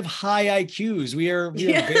 We have high IQs. We are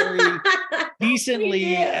very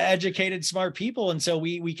decently educated, smart people. And so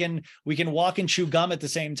we can walk and chew gum at the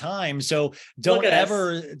same time. So don't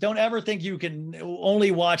ever think you can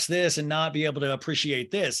only watch this and not be able to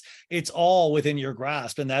appreciate this. It's all within your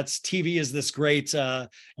grasp. And TV is this great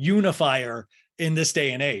unifier in this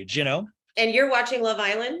day and age, And you're watching Love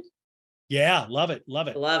Island? Yeah, love it. Love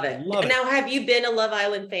it. Now, have you been a Love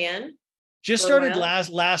Island fan? Just started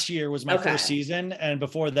last year was my first season. And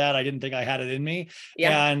before that, I didn't think I had it in me.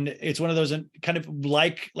 Yeah. And it's one of those kind of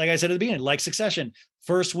like I said at the beginning, like Succession.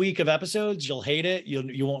 First week of episodes, you'll hate it.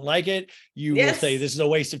 You won't like it. You will say this is a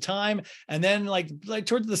waste of time. And then like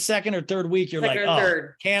towards the second or third week, you're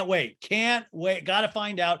can't wait. Got to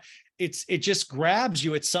find out. It just grabs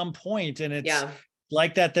you at some point, and it's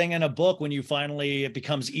like that thing in a book when it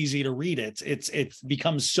becomes easy to read it. It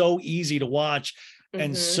becomes so easy to watch.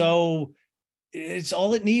 And so it's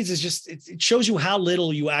all it needs is just, it shows you how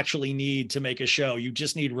little you actually need to make a show. You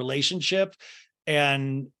just need relationship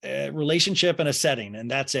and a setting, and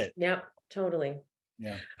that's it. Yep, totally.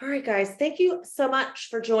 Yeah. All right, guys. Thank you so much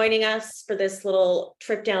for joining us for this little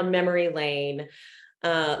trip down memory lane.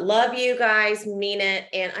 Love you guys, mean it.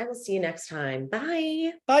 And I will see you next time.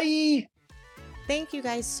 Bye. Bye. Thank you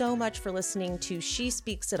guys so much for listening to She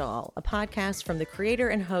Speaks It All, a podcast from the creator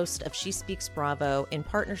and host of She Speaks Bravo in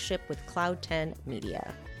partnership with Cloud 10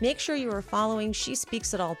 Media. Make sure you are following She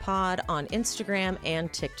Speaks It All Pod on Instagram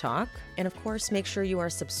and TikTok. And of course, make sure you are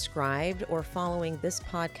subscribed or following this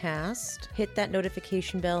podcast. Hit that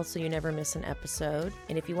notification bell so you never miss an episode.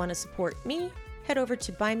 And if you want to support me, head over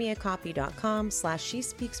to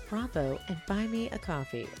buymeacoffee.com/SheSpeaksBravo and buy me a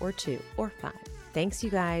coffee or 2 or 5. Thanks, you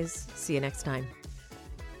guys. See you next time.